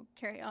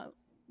 carry out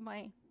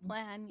my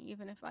plan,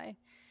 even if I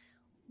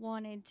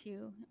wanted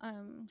to.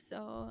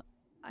 So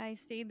I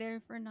stayed there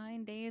for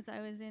 9 days.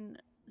 I was in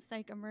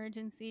psych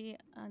emergency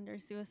under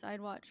suicide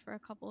watch for a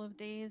couple of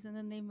days, and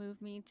then they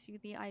moved me to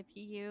the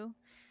IPU,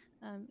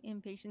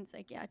 inpatient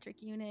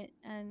psychiatric unit,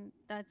 and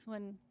that's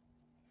when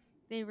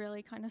they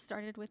really kind of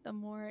started with the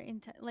more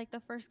intense. Like the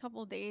first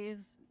couple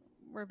days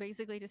were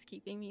basically just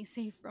keeping me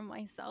safe from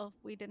myself.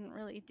 We didn't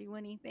really do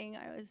anything.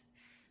 I was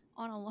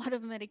on a lot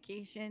of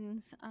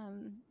medications,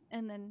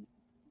 and then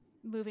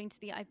moving to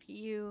the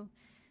IPU,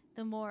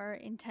 the more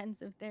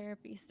intensive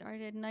therapy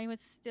started, and I was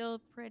still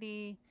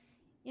pretty,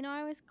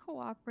 I was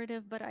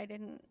cooperative, but I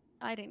didn't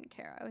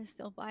care. I was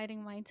still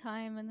biding my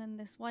time. And then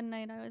this one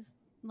night I was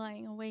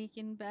lying awake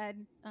in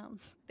bed.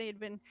 They'd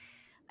been,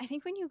 I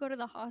think when you go to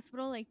the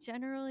hospital, like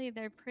generally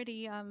they're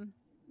pretty,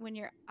 when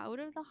you're out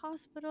of the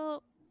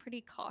hospital,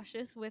 pretty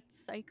cautious with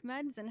psych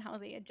meds and how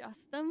they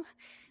adjust them.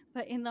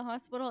 But in the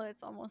hospital,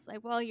 it's almost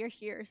like, well, you're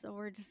here, so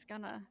we're just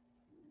gonna,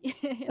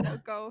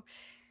 go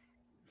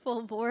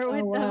full bore Oh,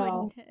 with them,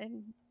 wow.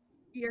 and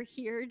you're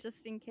here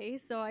just in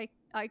case. So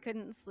I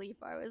couldn't sleep.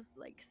 I was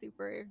like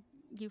super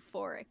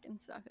euphoric and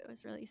stuff. It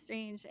was really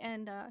strange.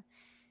 And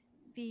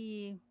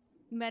the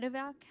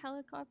medevac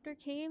helicopter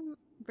came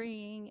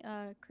bringing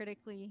a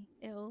critically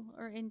ill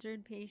or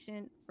injured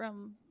patient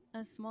from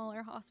a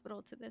smaller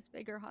hospital to this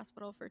bigger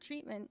hospital for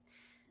treatment.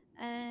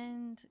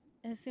 And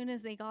as soon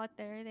as they got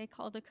there, they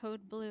called a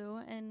code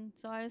blue. And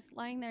so I was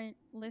lying there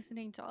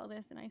listening to all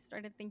this, and I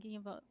started thinking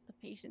about the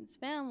patient's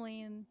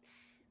family and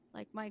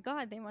like, my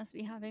God, they must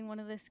be having one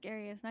of the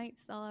scariest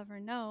nights they'll ever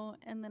know.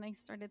 And then I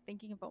started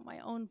thinking about my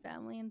own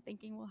family and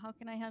thinking, well, how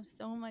can I have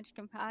so much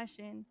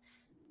compassion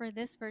for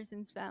this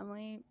person's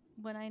family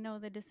when I know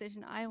the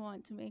decision I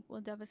want to make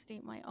will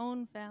devastate my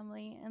own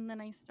family? And then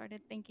I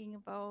started thinking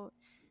about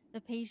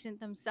the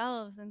patient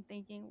themselves and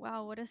thinking,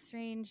 wow, what a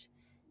strange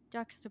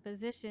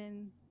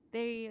juxtaposition.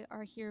 They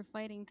are here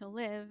fighting to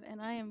live,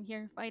 and I am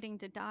here fighting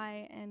to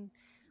die. And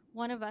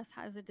one of us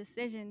has a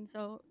decision.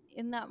 So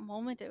in that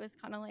moment, it was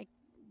kind of like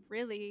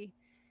really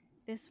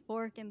this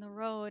fork in the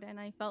road, and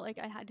I felt like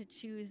I had to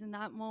choose in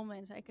that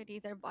moment. I could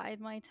either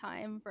bide my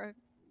time for,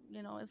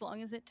 as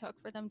long as it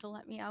took for them to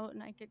let me out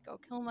and I could go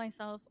kill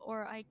myself,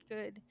 or I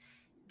could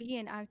be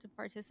an active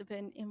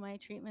participant in my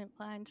treatment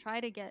plan, try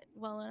to get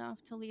well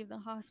enough to leave the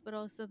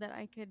hospital so that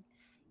I could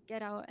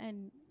get out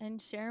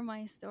and share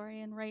my story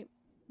and write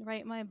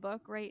my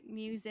book, write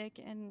music,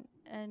 and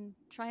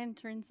try and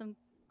turn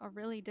a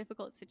really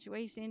difficult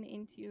situation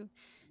into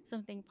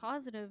something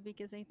positive.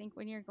 Because I think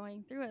when you're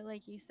going through it,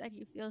 like you said,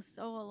 you feel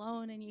so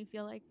alone and you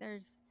feel like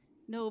there's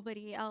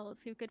nobody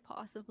else who could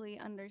possibly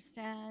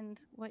understand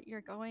what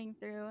you're going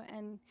through.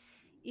 And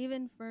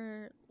even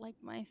for like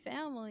my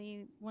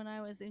family, when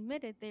I was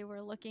admitted, they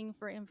were looking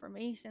for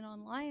information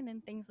online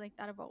and things like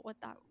that about what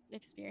that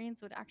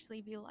experience would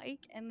actually be like,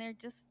 and there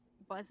just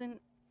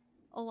wasn't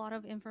a lot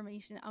of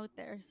information out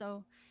there.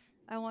 So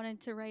I wanted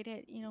to write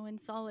it, in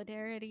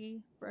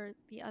solidarity for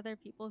the other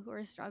people who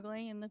are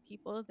struggling and the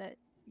people that,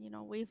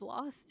 we've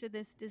lost to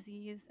this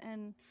disease,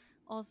 and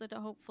also to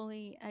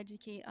hopefully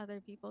educate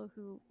other people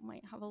who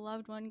might have a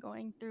loved one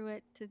going through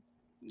it to,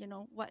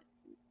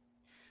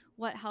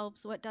 what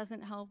helps, what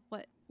doesn't help,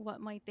 what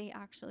might they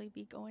actually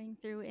be going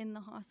through in the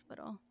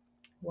hospital.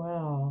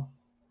 Wow.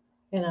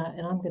 And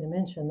I'm going to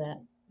mention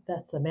that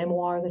that's the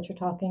memoir that you're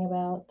talking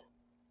about.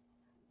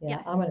 Yeah,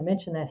 I'm Yes. going to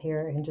mention that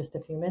here in just a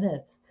few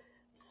minutes.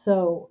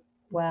 So,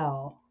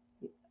 wow,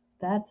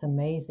 that's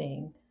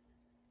amazing.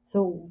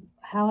 So,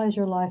 how has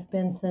your life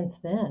been since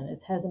then?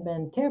 It hasn't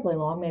been terribly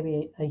long,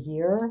 maybe a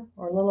year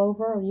or a little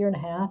over a year and a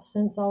half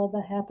since all of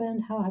that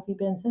happened. How have you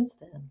been since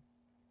then?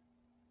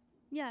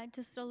 Yeah,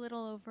 just a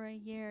little over a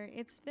year.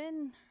 It's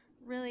been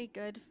really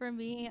good for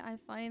me. I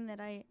find that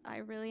I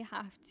really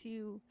have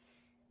to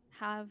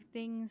have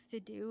things to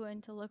do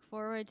and to look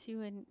forward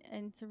to,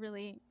 and to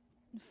really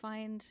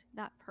find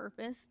that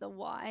purpose, the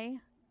why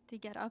to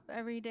get up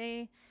every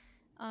day.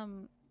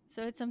 Um,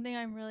 so it's something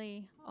I'm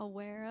really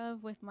aware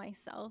of with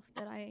myself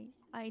that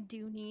I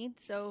do need.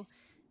 So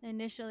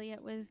initially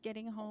it was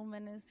getting home,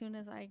 and as soon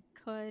as I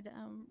could,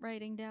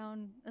 writing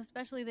down,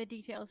 especially the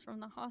details from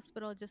the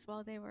hospital, just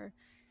while they were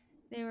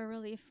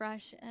really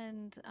fresh,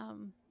 and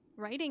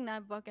writing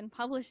that book and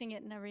publishing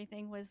it and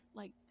everything was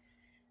like,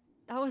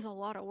 that was a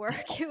lot of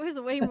work. It was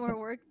way more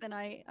work than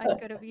I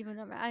could have even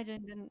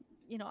imagined. And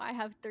I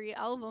have 3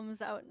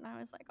 albums out, and I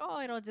was like, oh,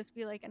 it'll just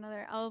be like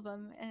another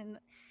album. And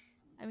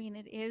I mean,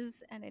 it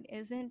is and it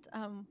isn't.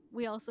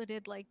 We also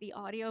did like the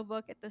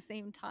audiobook at the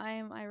same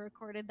time. I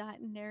recorded that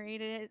and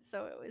narrated it,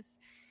 so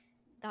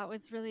that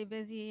was really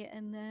busy.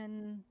 And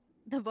then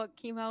the book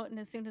came out, and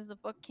as soon as the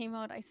book came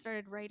out, I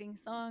started writing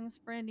songs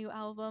for a new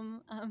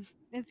album.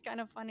 It's kind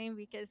of funny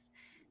because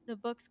the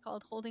book's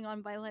called Holding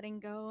On by Letting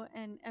Go,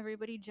 and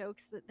everybody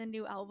jokes that the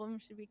new album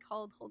should be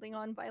called Holding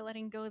On by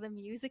Letting Go the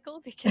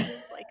Musical, because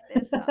it's like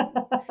this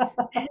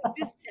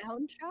this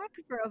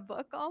soundtrack for a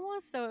book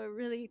almost. So it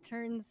really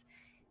turns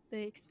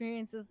the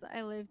experiences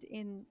I lived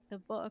in the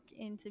book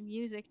into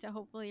music to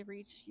hopefully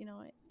reach,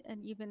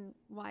 an even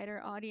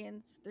wider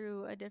audience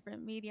through a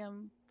different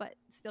medium, but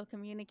still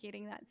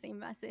communicating that same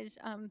message.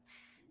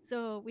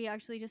 So we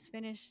actually just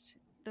finished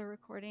the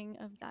recording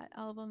of that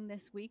album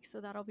this week,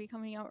 so that'll be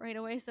coming out right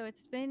away. So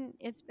it's been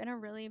a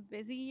really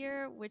busy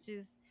year, which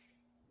is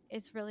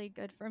it's really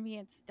good for me.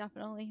 It's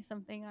definitely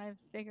something I've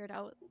figured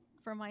out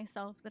for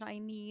myself that I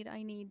need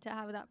to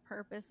have that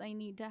purpose. I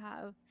need to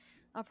have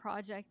a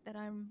project that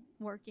I'm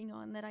working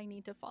on that I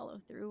need to follow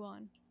through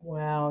on.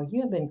 Wow,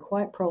 you have been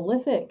quite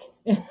prolific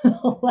in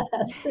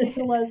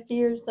the last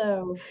year or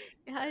so.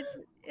 Yeah,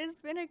 it's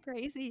been a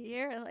crazy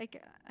year.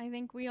 Like, I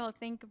think we all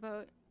think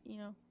about,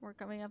 we're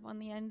coming up on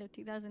the end of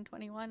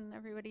 2021, and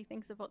everybody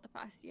thinks about the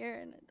past year,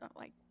 and I'm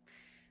like,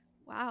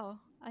 wow,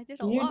 I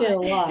did a You did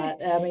lot. a lot.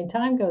 I mean,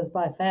 time goes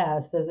by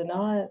fast, does it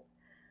not?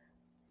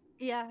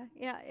 Yeah,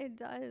 yeah, it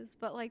does.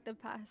 But like the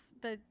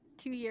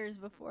 2 years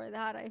before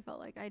that, I felt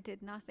like I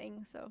did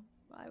nothing. So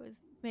I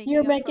was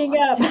You're making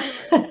up for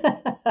making lost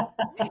up. time.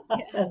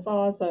 Yeah. That's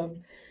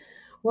awesome.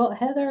 Well,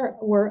 Heather,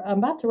 I'm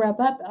about to wrap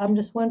up. I'm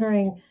just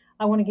wondering,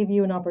 I want to give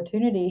you an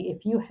opportunity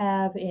if you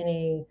have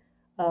any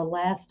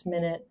last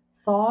minute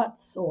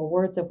thoughts or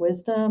words of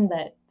wisdom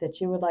that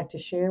you would like to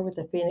share with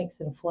the Phoenix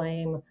and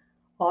Flame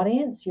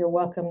audience. You're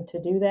welcome to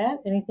do that.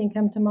 Anything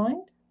come to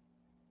mind?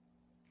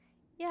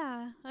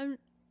 Yeah,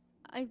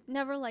 I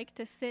never like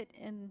to sit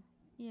and,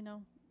 you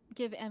know,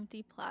 give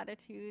empty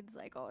platitudes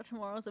like, oh,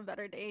 tomorrow's a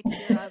better day,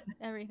 cheer up,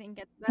 everything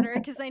gets better.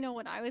 Because I know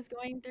when I was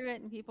going through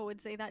it and people would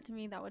say that to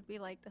me, that would be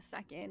like the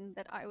second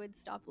that I would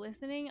stop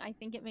listening. I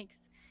think it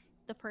makes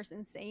the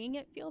person saying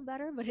it feel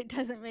better, but it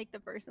doesn't make the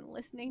person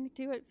listening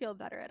to it feel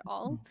better at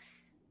all.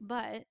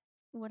 But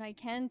what I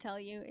can tell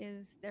you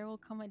is there will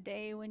come a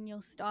day when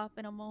you'll stop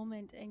in a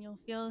moment and you'll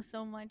feel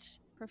so much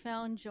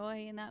profound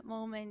joy in that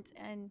moment,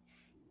 and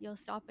you'll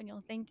stop and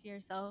you'll think to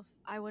yourself,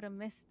 I would have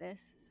missed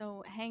this.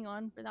 So hang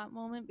on for that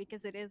moment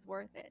because it is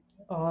worth it.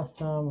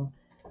 Awesome.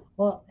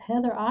 Well,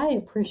 Heather, I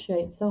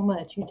appreciate so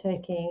much you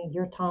taking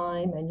your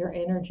time and your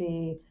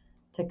energy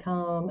to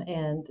come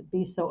and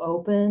be so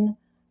open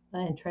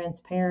and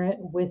transparent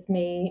with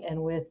me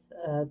and with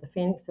the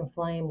Phoenix and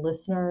Flame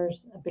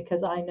listeners,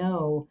 because I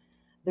know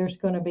there's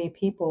going to be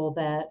people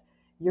that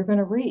you're going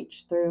to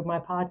reach through my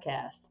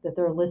podcast, that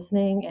they're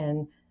listening.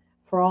 And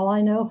for all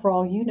I know, for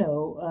all you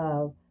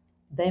know,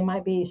 they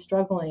might be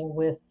struggling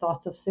with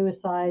thoughts of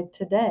suicide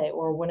today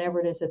or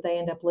whenever it is that they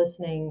end up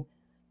listening,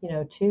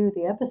 to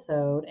the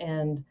episode.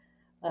 And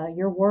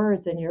your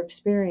words and your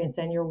experience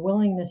and your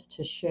willingness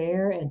to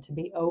share and to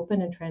be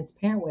open and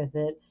transparent with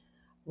it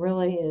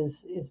really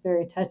is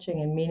very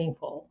touching and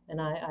meaningful. And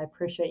I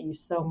appreciate you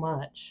so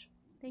much.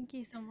 Thank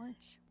you so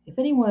much. if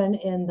anyone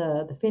in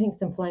the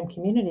Phoenix and Flame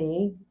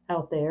community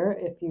out there,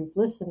 if you've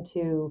listened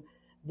to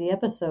the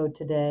episode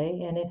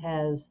today and it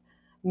has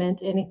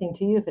meant anything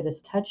to you, if it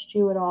has touched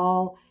you at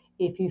all,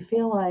 if you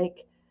feel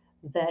like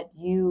that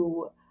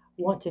you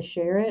want to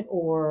share it,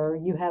 or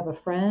you have a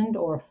friend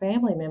or a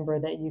family member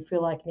that you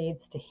feel like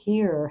needs to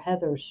hear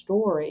Heather's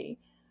story,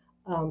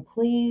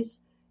 please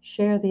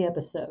share the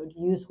episode.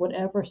 Use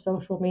whatever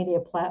social media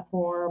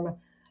platform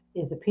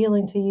is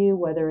appealing to you,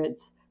 whether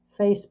it's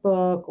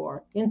Facebook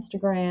or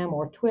Instagram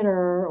or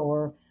Twitter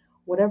or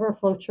whatever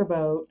floats your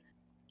boat.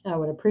 I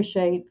would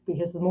appreciate,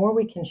 because the more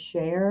we can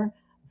share,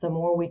 the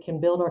more we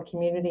can build our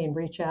community and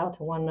reach out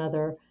to one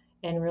another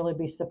and really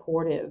be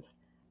supportive.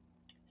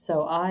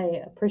 So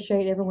I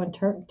appreciate everyone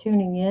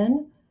tuning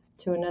in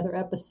to another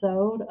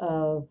episode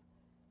of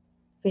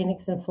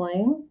Phoenix and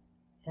Flame.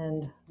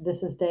 And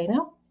this is Dana.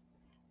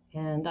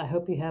 And I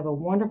hope you have a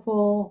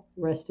wonderful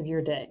rest of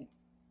your day.